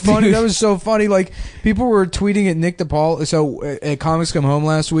 dude, that was so funny. Like, people were tweeting at Nick DePaul. So at Comics Come Home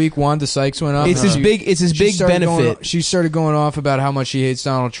last week, Wanda Sykes went up. It's his big benefit. She started going off about how much she hates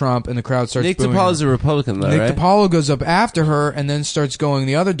Donald Trump, and the crowd starts Nick booing DePaul is her. a Republican, though, Nick right? DePaul goes up after her and then starts going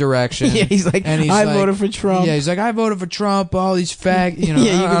the other direction. Yeah, he's like, I voted for Trump. Yeah, he's like, I voted for Trump. All these fag. You know,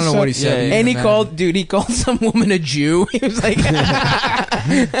 yeah, I don't know what he said. Yeah, and he called some woman a Jew. He was like, he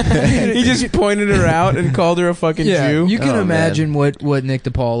just pointed her out and called her a fucking Jew. You can imagine what Nick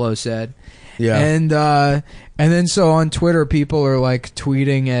DePaulo said. Yeah. And then so on Twitter, people are like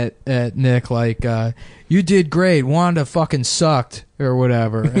tweeting at Nick like, you did great. Wanda fucking sucked or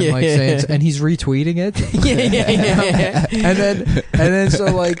whatever. And saying, and he's retweeting it. Yeah. and then so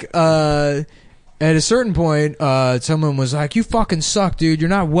like, at a certain point, someone was like, you fucking suck, dude. You're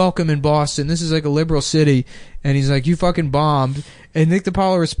not welcome in Boston. This is like a liberal city. And he's like, you fucking bombed. And Nick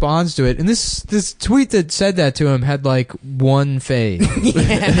DePaulo responds to it. And this tweet that said that to him had like one fade.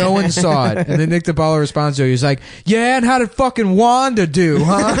 No one saw it. And then Nick DePaulo responds to it. He's like, yeah, and how did fucking Wanda do,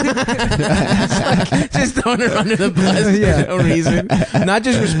 huh? Just throwing her under the bus for no reason. Not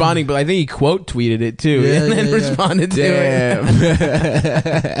just responding, but I think he quote tweeted it too. And then responded to it.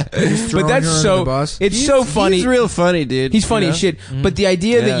 But that's so funny. He's real funny, dude. He's funny as shit. But the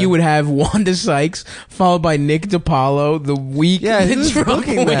idea that you would have Wanda Sykes followed by Nick DePaulo the week that Trump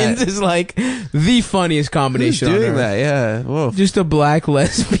wins is like the funniest combination. Who's doing on that? Yeah. Whoa. Just a black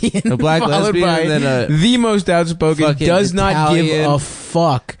lesbian. A black lesbian and then the most outspoken, does not give a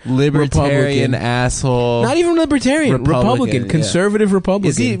fuck libertarian Republican. Asshole. Not even libertarian. Republican. Conservative Republican.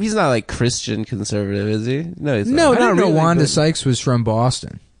 Is he? He's not like Christian conservative, is he? No, he's no, not. I didn't know really, Wanda Sykes was from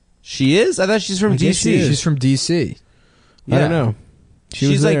Boston. She is? I thought she's from DC. She's from DC. I don't know.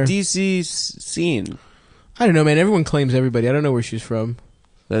 She's like DC scene. I don't know, man. Everyone claims everybody. I don't know where she's from.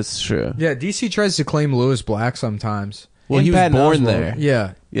 That's true. Yeah, DC tries to claim Lewis Black sometimes. Well, he was born there.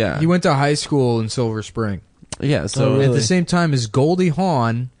 Yeah. Yeah. He went to high school in Silver Spring. Yeah, so really? At the same time as Goldie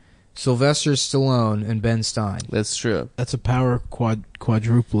Hawn, Sylvester Stallone, and Ben Stein. That's true. That's a power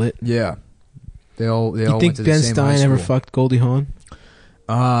quadruplet. Yeah. They all You went think to the Ben same Stein high ever school. fucked Goldie Hawn?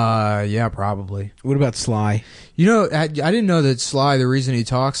 Yeah, probably. What about Sly? You know, I didn't know that Sly, the reason he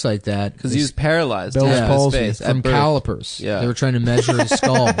talks like that... Because he was paralyzed. Bell's palsy. Space, from calipers. Yeah. They were trying to measure his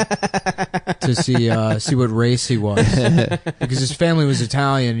skull to see what race he was. Because his family was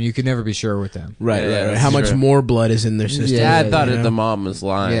Italian, and you could never be sure with them. Right. that's How much true. more blood is in their system? Dad thought the mom was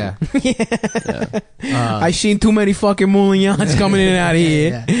lying. Yeah. I seen too many fucking Moulignans coming in and out of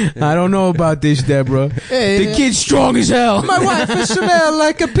here. I don't know about this, Deborah. Hey, The kid's strong as hell. my wife smells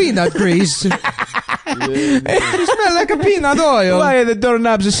like a peanut grease. You smell like a peanut oil. Why are the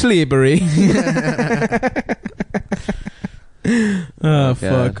doorknobs are slippery? Oh,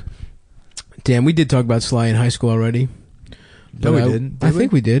 fuck. Damn, we did talk about Sly in high school already. No, we didn't. I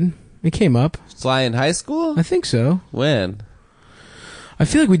think we did. It came up. Sly in high school? I think so. When? I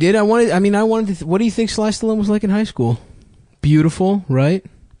feel like we did. I wanted to... what do you think Sly Stallone was like in high school? Beautiful, right?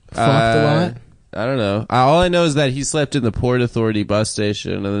 Fucked a lot? I don't know. All I know is that he slept in the Port Authority bus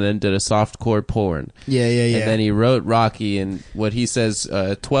station and then did a softcore porn. Yeah. And then he wrote Rocky in what he says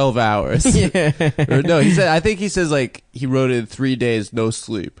 12 hours. Yeah. Or no, I think he says like he wrote it in 3 days, no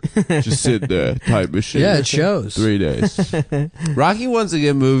sleep. Just sit there, time machine. Yeah, it shows. 3 days. Rocky One's a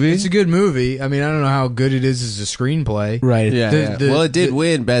good movie. It's a good movie. I mean, I don't know how good it is as a screenplay. Right. Yeah, well, it did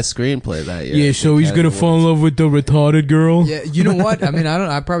win Best Screenplay that year. Yeah, so he's gonna fall in love with the retarded girl. Yeah, you know what? I mean,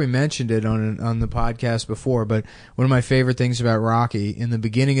 I probably mentioned it on the podcast before, but one of my favorite things about Rocky in the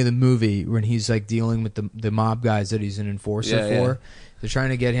beginning of the movie when he's like dealing with the mob guys that he's an enforcer for. They're trying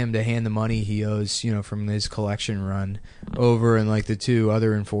to get him to hand the money he owes, from his collection run over, and like the two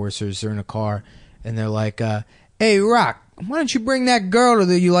other enforcers are in a car, and they're like, "Hey, Rock, why don't you bring that girl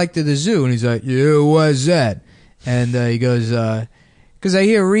you like to the zoo?" And he's like, "Yeah, what's that?" And he goes, "Because I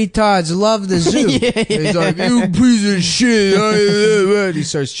hear retards love the zoo." And he's like, "You piece of shit!" He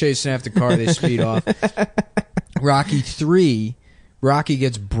starts chasing after the car. They speed off. Rocky 3, Rocky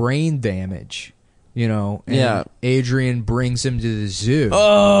gets brain damage. And Adrian brings him to the zoo.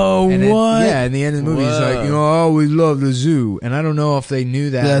 Oh, and what? In the end of the movie, he's like, I always love the zoo. And I don't know if they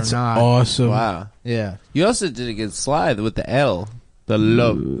knew that That's or not. awesome. Wow. Yeah. You also did a good slide with the L. The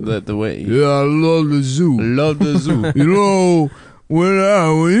love, the way. Yeah, I love the zoo. Love the zoo. When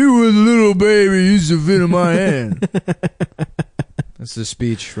you was a little baby, you used to fit in my hand. That's the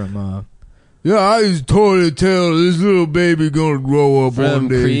speech from, I was totally tell this little baby gonna grow up one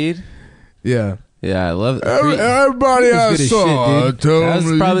day. Creed? Yeah. Yeah, I love it. Everybody I saw, that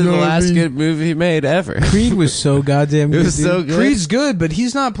was probably the last good movie he made ever. Creed was so goddamn good. It was so good. Creed's good, but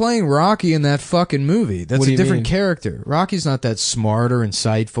he's not playing Rocky in that fucking movie. That's a different character. Rocky's not that smart or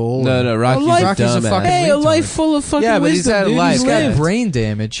insightful. No, Rocky's a fucking a life full of fucking wisdom. He's had a life. He's got brain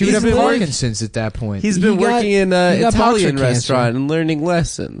damage. He would have Parkinson's at that point. He's been working in an Italian restaurant and learning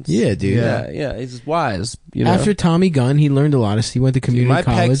lessons. Yeah, dude. Yeah, he's wise. After Tommy Gunn, he learned a lot. He went to community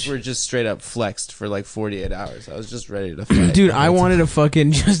college. My pecs were just straight up flexed for like 48 hours. I was just ready to fight. Dude, I wanted a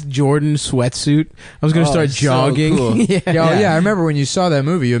fucking just Jordan sweatsuit. I was going to start jogging. So cool. I remember when you saw that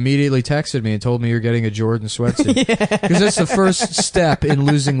movie, you immediately texted me and told me you're getting a Jordan sweatsuit. Because that's the first step in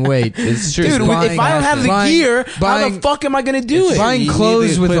losing weight. It's true. Dude, if I don't have the gear, how the fuck am I going to do it? Buying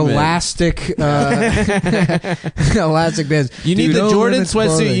clothes with elastic elastic bands. You need the Jordan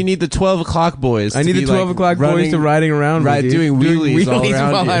sweatsuit. You need the 12 o'clock boys. I need the 12 o'clock boys to riding around with you. Doing wheelies all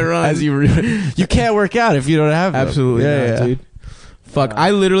around while I run. As you can't work out if you don't have them. Absolutely not, dude. Fuck,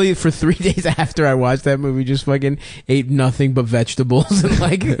 I literally, for 3 days after I watched that movie, just fucking ate nothing but vegetables and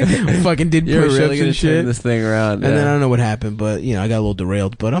fucking did push-ups really and shit. Turn this thing around. And then I don't know what happened, but I got a little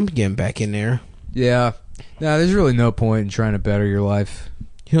derailed, but I'm getting back in there. Yeah. No, there's really no point in trying to better your life.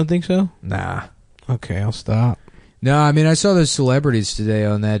 You don't think so? Nah. Okay, I'll stop. No, I mean, I saw those celebrities today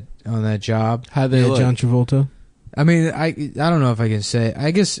on that job. How'd they look? John Travolta. I mean, I don't know if I can say.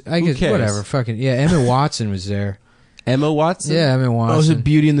 I guess whatever. Fucking Emma Watson was there. Emma Watson? Yeah, Emma Watson. Oh, was it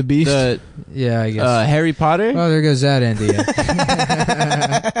Beauty and the Beast? Yeah, I guess. Harry Potter? Oh, there goes that idea.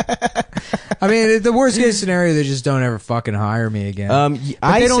 I mean, the worst case scenario, they just don't ever fucking hire me again.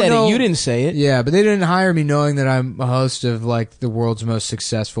 I said it. You didn't say it. Yeah, but they didn't hire me knowing that I'm a host of the world's most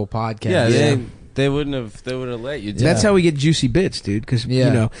successful podcast. Yeah. They wouldn't have let you do That's how we get juicy bits, dude. Because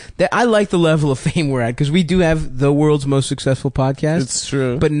I like the level of fame we're at because we do have the world's most successful podcast. It's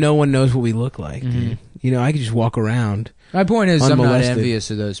true, but no one knows what we look like. Dude. I could just walk around. My point is, unmolested. I'm not envious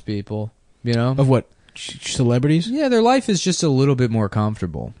of those people. Of what celebrities? Yeah, their life is just a little bit more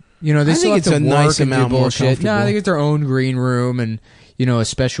comfortable. They still have it's to a work nice and do amount more bullshit. comfortable. No, they get their own green room and a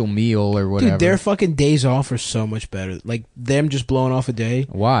special meal or whatever. Dude, their fucking days off are so much better. Like them just blowing off a day.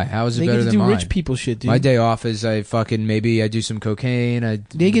 Why? How is it better than They get to do mine? rich people shit, dude. My day off is maybe I do some cocaine.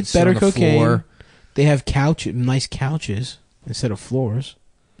 They get better cocaine. Floor. They have nice couches instead of floors.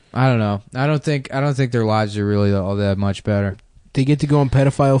 I don't know. I don't think their lives are really all that much better. They get to go on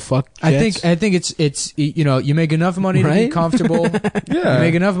pedophile fuck jets. I think it's you make enough money to be comfortable. Yeah. You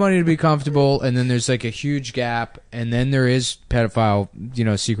make enough money to be comfortable, and then there's a huge gap, and then there is pedophile,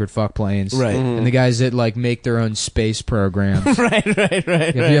 secret fuck planes. Right. Mm-hmm. And the guys that make their own space programs. right.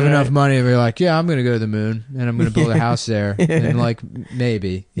 If you have enough money, you're like, yeah, I'm going to go to the moon, and I'm going to build a house there. And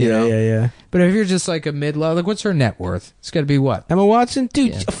maybe, you know? Yeah. But if you're just a mid-level, what's her net worth? It's got to be what? Emma Watson?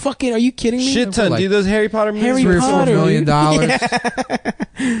 Dude, fucking, are you kidding me? Shit ton. Do those Harry Potter movies? Harry $3 or Potter, $4 million. Yeah.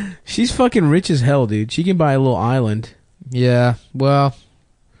 She's fucking rich as hell, dude. She can buy a little island. Yeah, well,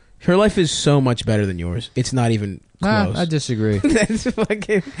 her life is so much better than yours. It's not even close. I disagree. That's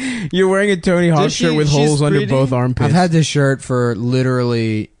fucking. You're wearing a Tony Hawk shirt with holes under both armpits. I've had this shirt for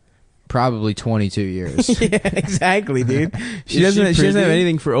literally probably 22 years. Yeah, exactly, dude. She doesn't have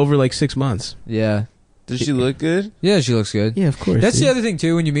anything for over 6 months. Yeah. Does she look good? Yeah, she looks good. Yeah, of course. That's the other thing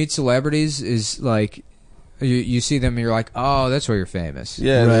too. When you meet celebrities, is you see them and you're like, oh, that's why you're famous.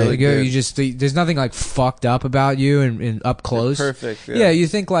 Yeah, Right. like, You just there's nothing like fucked up about you and up close. perfect. Yeah, you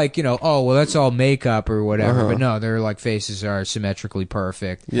think like, oh, well, that's all makeup or whatever, Uh-huh. but no, their like faces are symmetrically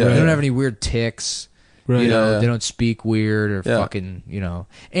perfect. Yeah. They don't have any weird tics. Right. Yeah. They don't speak weird or Yeah. fucking,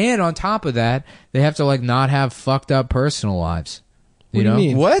 And on top of that, they have to like not have fucked up personal lives. What do you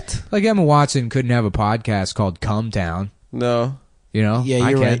mean? What? Like Emma Watson couldn't have a podcast called Come Town. No. Yeah, I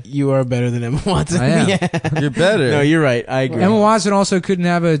you're can. right. You are better than Emma Watson. I am. Yeah. You're better. No, you're right. I agree. Emma Watson also couldn't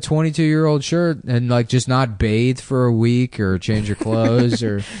have a 22-year-old shirt and like just not bathe for a week or change her clothes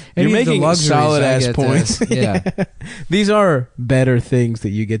or any You're of the making luxuries solid I ass get to- points. yeah, These are better things that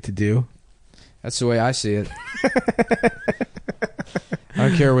you get to do. that's the way I see it. I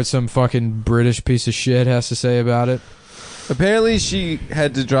don't care what some fucking British piece of shit has to say about it. Apparently, she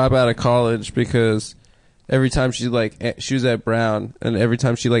had to drop out of college because every time she was at Brown, and every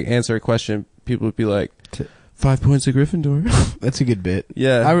time she answered a question, people would be like, 5 points to Gryffindor. That's a good bit.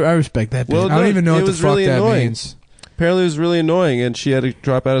 Yeah. I respect that bit. Well, I don't no, even know it what the was fuck really that annoying. means. Apparently, it was really annoying, and she had to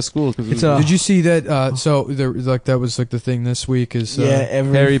drop out of school because It's Did you see that? So there, that was like the thing this week is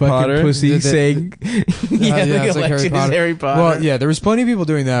every Harry fucking Potter? pussy The- saying, yeah, the it's like Harry election is Potter. Harry Potter. Well, yeah, there was plenty of people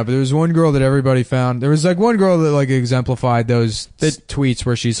doing that, but there was one girl that everybody found. There was like one girl that like exemplified those tweets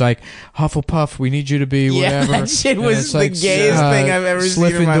where she's like, "Hufflepuff, we need you to be Yeah, whatever." that shit And was it's the gayest thing I've ever seen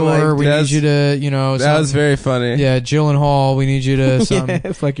in my Sliffendor, life. we That's- need you to, that was something. very funny. Yeah, Gyllenhaal, we need you to. Something.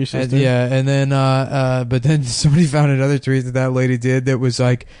 Yeah, fuck your sister. And then, but then somebody found another tweet that lady did that was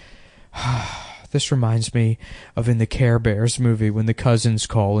like, this reminds me of in the Care Bears movie when the cousins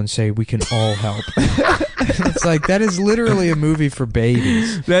call and say, we can all help. It's like, that is literally a movie for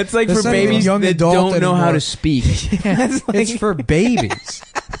babies. That's like That's for not even babies young that adult don't know how anymore. to speak. That's like, It's for babies.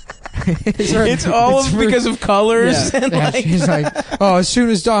 it's all because of colors. Yeah. And Yeah, like, she's like, oh, as soon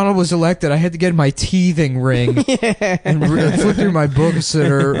as Donald was elected, I had to get my teething ring and flip through my books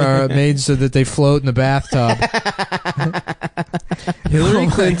that are made so that they float in the bathtub. Hillary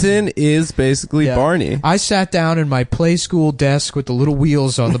Clinton is basically Yeah. Barney. I sat down in my play school desk with the little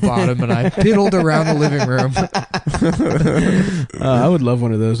wheels on the bottom, and I piddled around the living room. I would love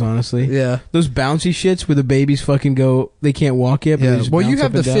one of those, honestly. Yeah. Those bouncy shits where the babies fucking go, they can't walk yet, but they Yeah. just Well, you bounce have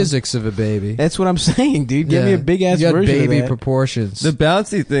up the and down. physics of a baby. That's what I'm saying, dude. Give me Yeah. a big ass You got version baby of that. proportions. The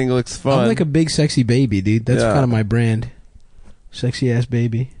bouncy thing looks fun. I'm like a big sexy baby, dude. That's Yeah. kind of my brand. Sexy ass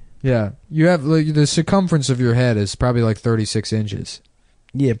baby. Yeah. You have like, the circumference of your head is probably like 36 inches.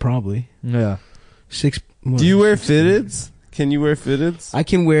 Yeah, probably. Yeah. Do you wear fitteds? Can you wear fitteds? I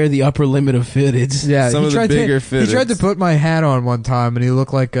can wear the upper limit of fitteds. Yeah. Some he of the tried bigger He tried to fitteds. put my hat on one time, and he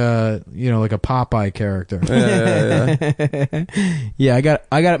looked like a Popeye character. Yeah. Yeah,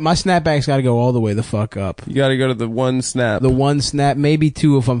 I got my snapback's got to go all the way the fuck up. You got to go to the one snap. The one snap, maybe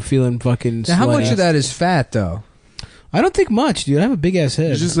two if I'm feeling fucking. Now, how much sweaty. of that is fat, though? I don't think much, dude. I have a big ass head.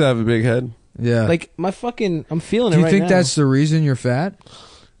 You just have a big head. Yeah. like my fucking. I'm feeling do it you right think now. that's the reason you're fat?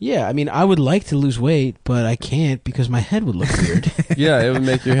 Yeah, I mean, I would like to lose weight, but I can't because my head would look weird. Yeah, it would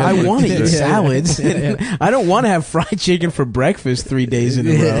make your head I look want to bigger. eat salads. I don't want to have fried chicken for breakfast 3 days in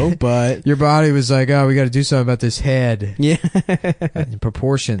a row, but Your body was like, oh, we got to do something about this head. yeah,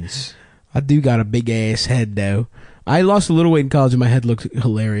 Proportions. I do got a big ass head though. I lost a little weight in college and my head looked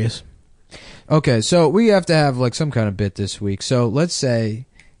hilarious. Okay, so we have to have like some kind of bit this week. So let's say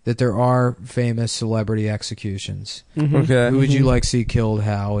that there are famous celebrity executions. Okay. Who would you like to see killed?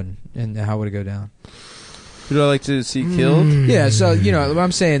 How and how would it go down? Who do I like to see killed? Yeah, so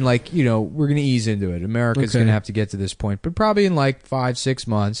I'm saying like we're gonna ease into it. America's Okay. gonna have to get to this point, but probably in like 5-6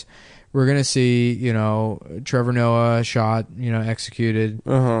 months, we're gonna see Trevor Noah shot, executed,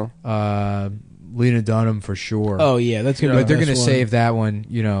 Lena Dunham for sure. Oh yeah, that's gonna. But be they're the gonna best save that one.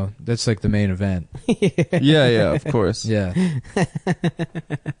 That's like the main event. Yeah, of course. Yeah.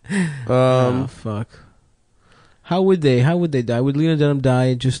 Oh fuck. How would they die? Would Lena Dunham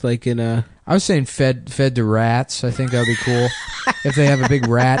die just like in a? I was saying fed to rats. I think that would be cool if they have a big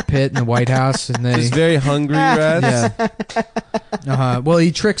rat pit in the White House and they. Just very hungry rats. Yeah. Well,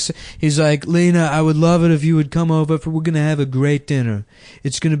 he tricks. He's like, Lena, I would love it if you would come over. For we're gonna have a great dinner.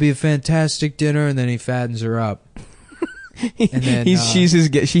 It's gonna be a fantastic dinner, and then he fattens her up. And then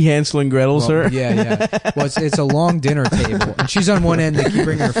she Hansel and Gretel's her. Yeah. Well, it's a long dinner table, and she's on one end. They keep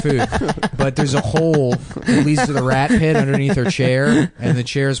bringing her food, but there's a hole that leads to the rat pit underneath her chair, and the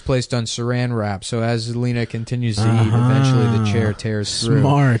chair is placed on Saran wrap. So as Lena continues to eat, eventually the chair tears through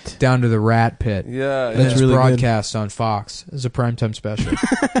Smart. down to the rat pit. Yeah, And That's it's really broadcast on Fox as a primetime special.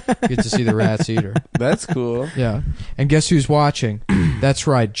 You get to see the rats eat her. that's cool. Yeah. And guess who's watching? That's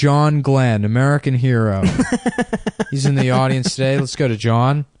right, John Glenn, American hero. He's in the audience today. Let's go to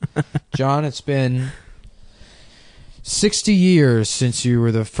John. John, it's been 60 years since you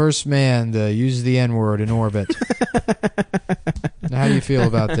were the first man to use the N-word in orbit. How do you feel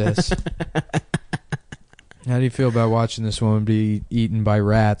about this? How do you feel about watching this woman be eaten by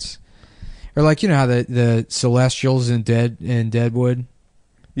rats? Or like, you know how the Celestials in Deadwood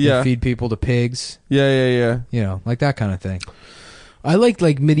they feed people to pigs? Yeah. You know, like that kind of thing. I like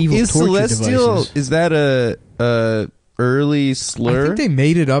medieval torture devices. Is that a early slur? I think they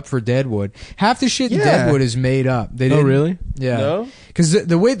made it up for Deadwood. Half the shit in Deadwood is made up. They didn't, really? Yeah. No? Because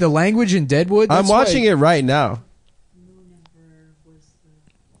the way the language in Deadwood... I'm watching it right now.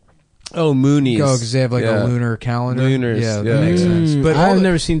 Oh, Moonies. Oh, because they have like a lunar calendar. Lunars. Yeah, that makes sense. But I've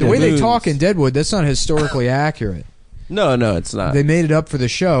never seen the way they Loons. talk in Deadwood. That's not historically accurate. No, it's not. They made it up for the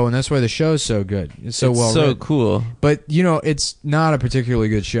show, and that's why the show's so good. It's so well so written. cool. But you know, it's not a particularly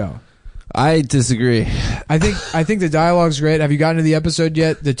good show. I disagree. I think the dialogue's great. Have you gotten to the episode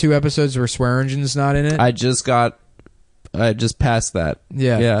yet? The 2 episodes where swear engine's not in it. I just passed that.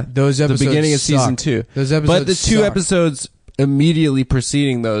 Yeah. Those episodes. The beginning of suck. season 2. Those episodes. But the 2 suck. episodes immediately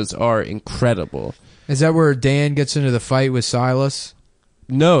preceding those are incredible. Is that where Dan gets into the fight with Silas?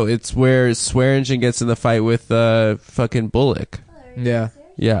 No, it's where Swear Engine gets in the fight with fucking Bullock. Yeah.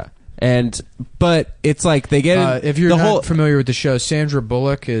 Yeah. But it's like they get if you're not familiar with the show, Sandra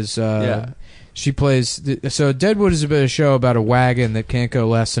Bullock is she plays so Deadwood is a bit of a show about a wagon that can't go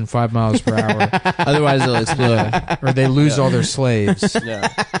less than 5 miles per hour. Otherwise it'll explode. Or they lose all their slaves. Yeah.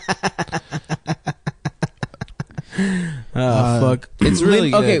 Fuck. It's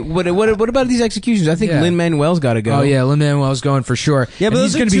really good. Okay, what about these executions? I think Lin-Manuel's got to go. Oh yeah, Lin-Manuel's going for sure. Yeah, but and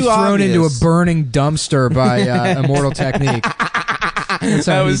he's going to be thrown obvious. into a burning dumpster by Immortal Technique.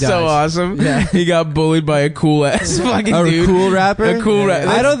 That was so awesome. Yeah. He got bullied by a cool ass fucking dude. A cool rapper? A cool rapper.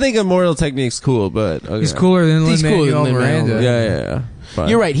 I don't think Immortal Technique's cool, but okay. He's cooler than Lin-Manuel Miranda. Yeah. Fine.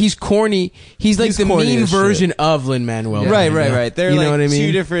 You're right. He's corny. He's like the corny mean as version shit. of Lin-Manuel. Yeah. Right. They're you like know what I mean?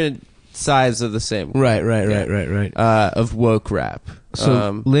 2 different sides of the same. Right. Of woke rap.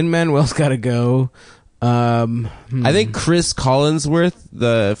 So Lin-Manuel's got to go. I think Chris Collinsworth,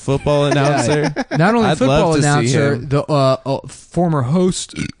 the football announcer. Not only I'd football love to see announcer, him. the former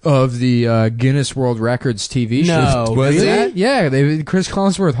host of the Guinness World Records TV show. No, Was really? he? Yeah, Chris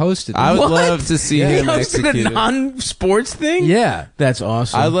Collinsworth hosted. I would What? love to see him He hosted executed. a non-sports thing? Yeah. That's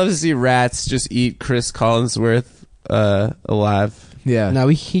awesome. I'd love to see rats just eat Chris Collinsworth alive. Yeah. No,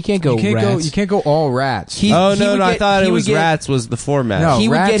 he can't go rats. You can't go all rats. He I would thought get- it he would was get- rats was the format. no, he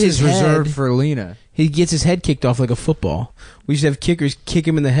would rats get his is reserved head. for Lena. He gets his head kicked off like a football. We should have kickers kick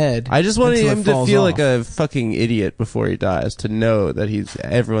him in the head. I just wanted until it him to falls feel off. like a fucking idiot before he dies, to know that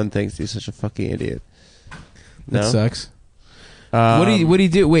everyone thinks he's such a fucking idiot. No? That sucks. What did he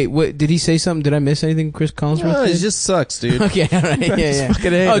do? Wait, what did he say something? Did I miss anything Chris Collinsworth No, did? it just sucks, dude. Okay, all right. Yeah.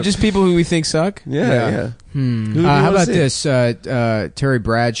 fucking hate Oh, him. just people who we think suck? Yeah. Who do you How wanna about see? this? Terry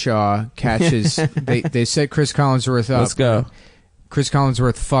Bradshaw catches. they set Chris Collinsworth up. Let's go. Chris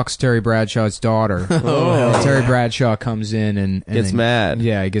Collinsworth fucks Terry Bradshaw's daughter. Oh. Terry Bradshaw comes in and Gets then- mad.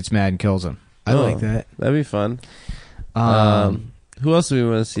 Yeah, he gets mad and kills him. I like that. That'd be fun. Who else do we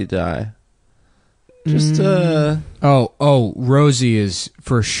want to see die? Just Rosie is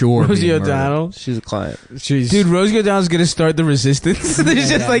for sure. Rosie being murdered. O'Donnell. she's a client. She's Rosie O'Donnell's gonna start the resistance. There's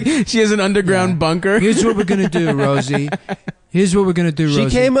just like she has an underground bunker. Here's what we're gonna do, Rosie. Here's what we're gonna do, She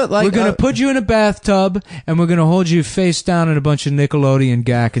Rosie. came up like we're gonna put you in a bathtub and we're gonna hold you face down in a bunch of Nickelodeon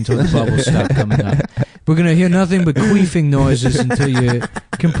gack until the bubbles stop coming up. We're gonna hear nothing but queefing noises until you're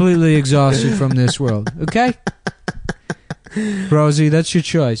completely exhausted from this world. Okay, Rosie, that's your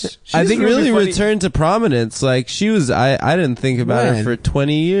choice. I think it would be really funny- returned to prominence. Like she was, I didn't think about her When? for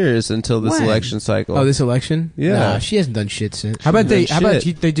 20 years until this When? election cycle. Oh, this election? Yeah. Nah, she hasn't done shit since. How about they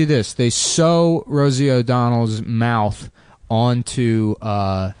shit. they do this? They sew Rosie O'Donnell's mouth onto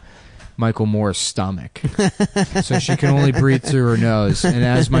Michael Moore's stomach, so she can only breathe through her nose. And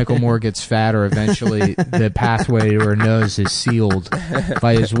as Michael Moore gets fatter, eventually the pathway to her nose is sealed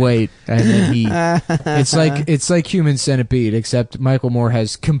by his weight, and then it's like Human Centipede, except Michael Moore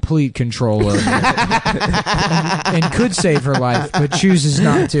has complete control over it and could save her life, but chooses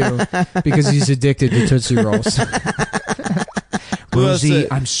not to because he's addicted to Tootsie Rolls. Who else Rosie,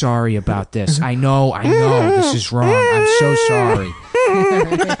 did- I'm sorry about this. I know, this is wrong. I'm so sorry.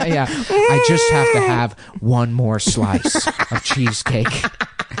 Yeah, I just have to have one more slice of cheesecake.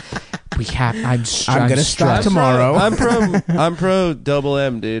 I'm gonna stop tomorrow. I'm pro Double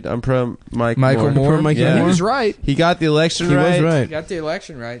M, dude. I'm pro Michael Moore. Yeah. He was right. He got the election He right. was right. He got the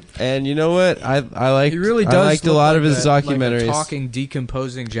election right. And you know what? I liked. He really does. I liked a lot of his documentaries. Like a talking,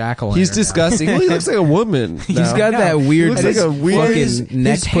 decomposing jack-o'-lantern. He's disgusting. Well, he looks like a woman. He's now. got that weird, He looks like a weird fucking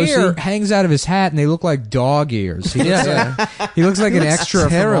neck his hair pussy. hangs out of his hat, and they look like dog ears. He looks like an extra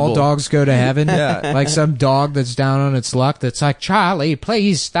terrible. from All Dogs Go to Heaven. Yeah. Like some dog that's down on its luck that's like, Charlie,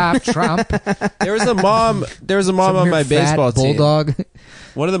 please stop Trump. There was a mom Some on my fat baseball team. bulldog.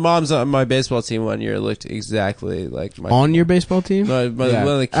 One of the moms on my baseball team one year looked exactly like my On your baseball team? one of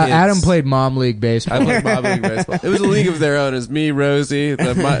the kids. Adam played mom league baseball. I played Mom League baseball. It was a league of their own. It was me, Rosie,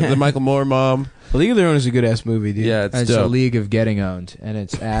 the Michael Moore mom. The League of Their Own is a good ass movie, dude. Yeah, it's It's a dope. league of getting owned, and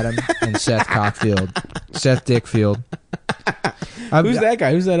it's Adam and Seth Dickfield. Who's that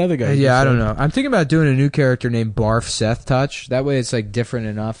guy? Who's that other guy? Yeah, I don't know. I'm thinking about doing a new character named Barf Seth Touch. That way, it's like different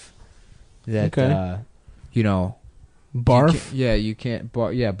enough that Okay. you know. Barf. You can't.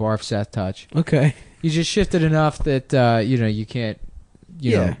 Barf Seth Touch. Okay. You just shifted enough that you can't.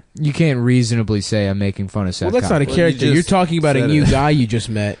 You Yeah. know, you can't reasonably say I'm making fun of Seth. Well, that's not a Well, character. you You're just talking about a said new it. guy you just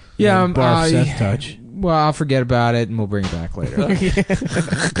met. Yeah, named Barf I- Seth Touch. Well, I'll forget about it and we'll bring it back later.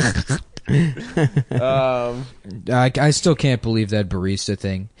 I still can't believe that barista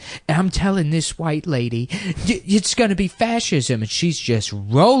thing. I'm telling this white lady, it's going to be fascism, and she's just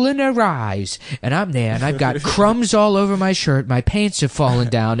rolling her eyes. And I'm there, and I've got crumbs all over my shirt. My pants have fallen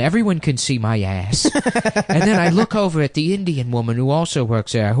down. Everyone can see my ass. And then I look over at the Indian woman who also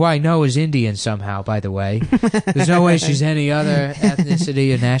works there, who I know is Indian somehow, by the way. There's no way she's any other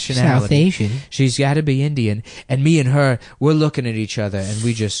ethnicity or nationality. South Asian. She's got to be Indian. And me and her, we're looking at each other, and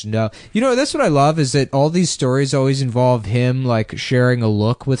we just know. You know, that's what I love, is that all these stories always involve him, like, sharing a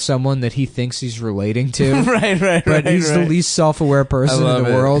look with someone that he thinks he's relating to. right. But he's the least self-aware person I in love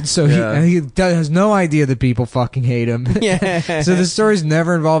the it. world, so Yeah. he has no idea that people fucking hate him. Yeah. So the stories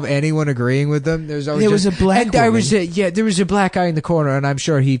never involve anyone agreeing with them. There's always There was a black and there woman. was there was a black guy in the corner, and I'm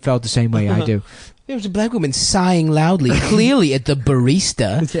sure he felt the same way I do. There was a black woman sighing loudly, clearly at the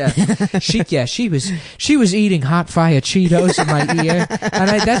barista. She was eating hot fire Cheetos in my ear,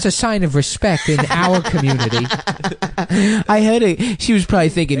 and that's a sign of respect in our community. I heard it. She was probably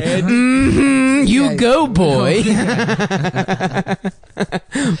thinking, you go, boy.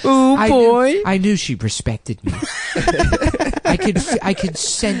 Ooh, boy. I knew she respected me. I could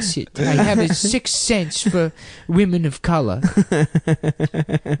sense it. I have a sixth sense for women of color.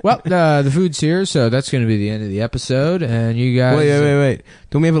 Well, the food's here, so that's going to be the end of the episode. And you guys, Wait.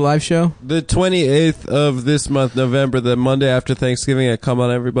 Don't we have a live show? The 28th of this month, November, the Monday after Thanksgiving. Come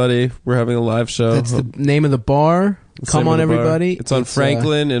on, everybody! We're having a live show. That's the name of the bar. Come on, everybody. It's on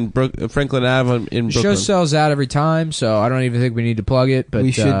Franklin and Franklin Ave in the Brooklyn. show sells out every time, so I don't even think we need to plug it. But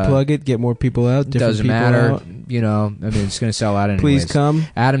we should plug it, get more people out. It doesn't people matter. out. You know, I mean, it's going to sell out anyways. Please come.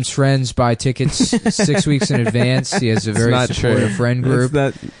 Adam's friends buy tickets 6 weeks in advance. He has a very not supportive true. friend group.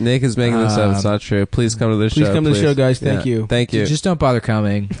 Nick is making this up. It's not true. Please come to the show. Please come to the show, guys. Thank you. Thank you. Just don't bother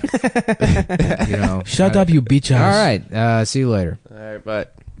coming. You know. Shut up, you bitch ass. All right. See you later. All right, bye.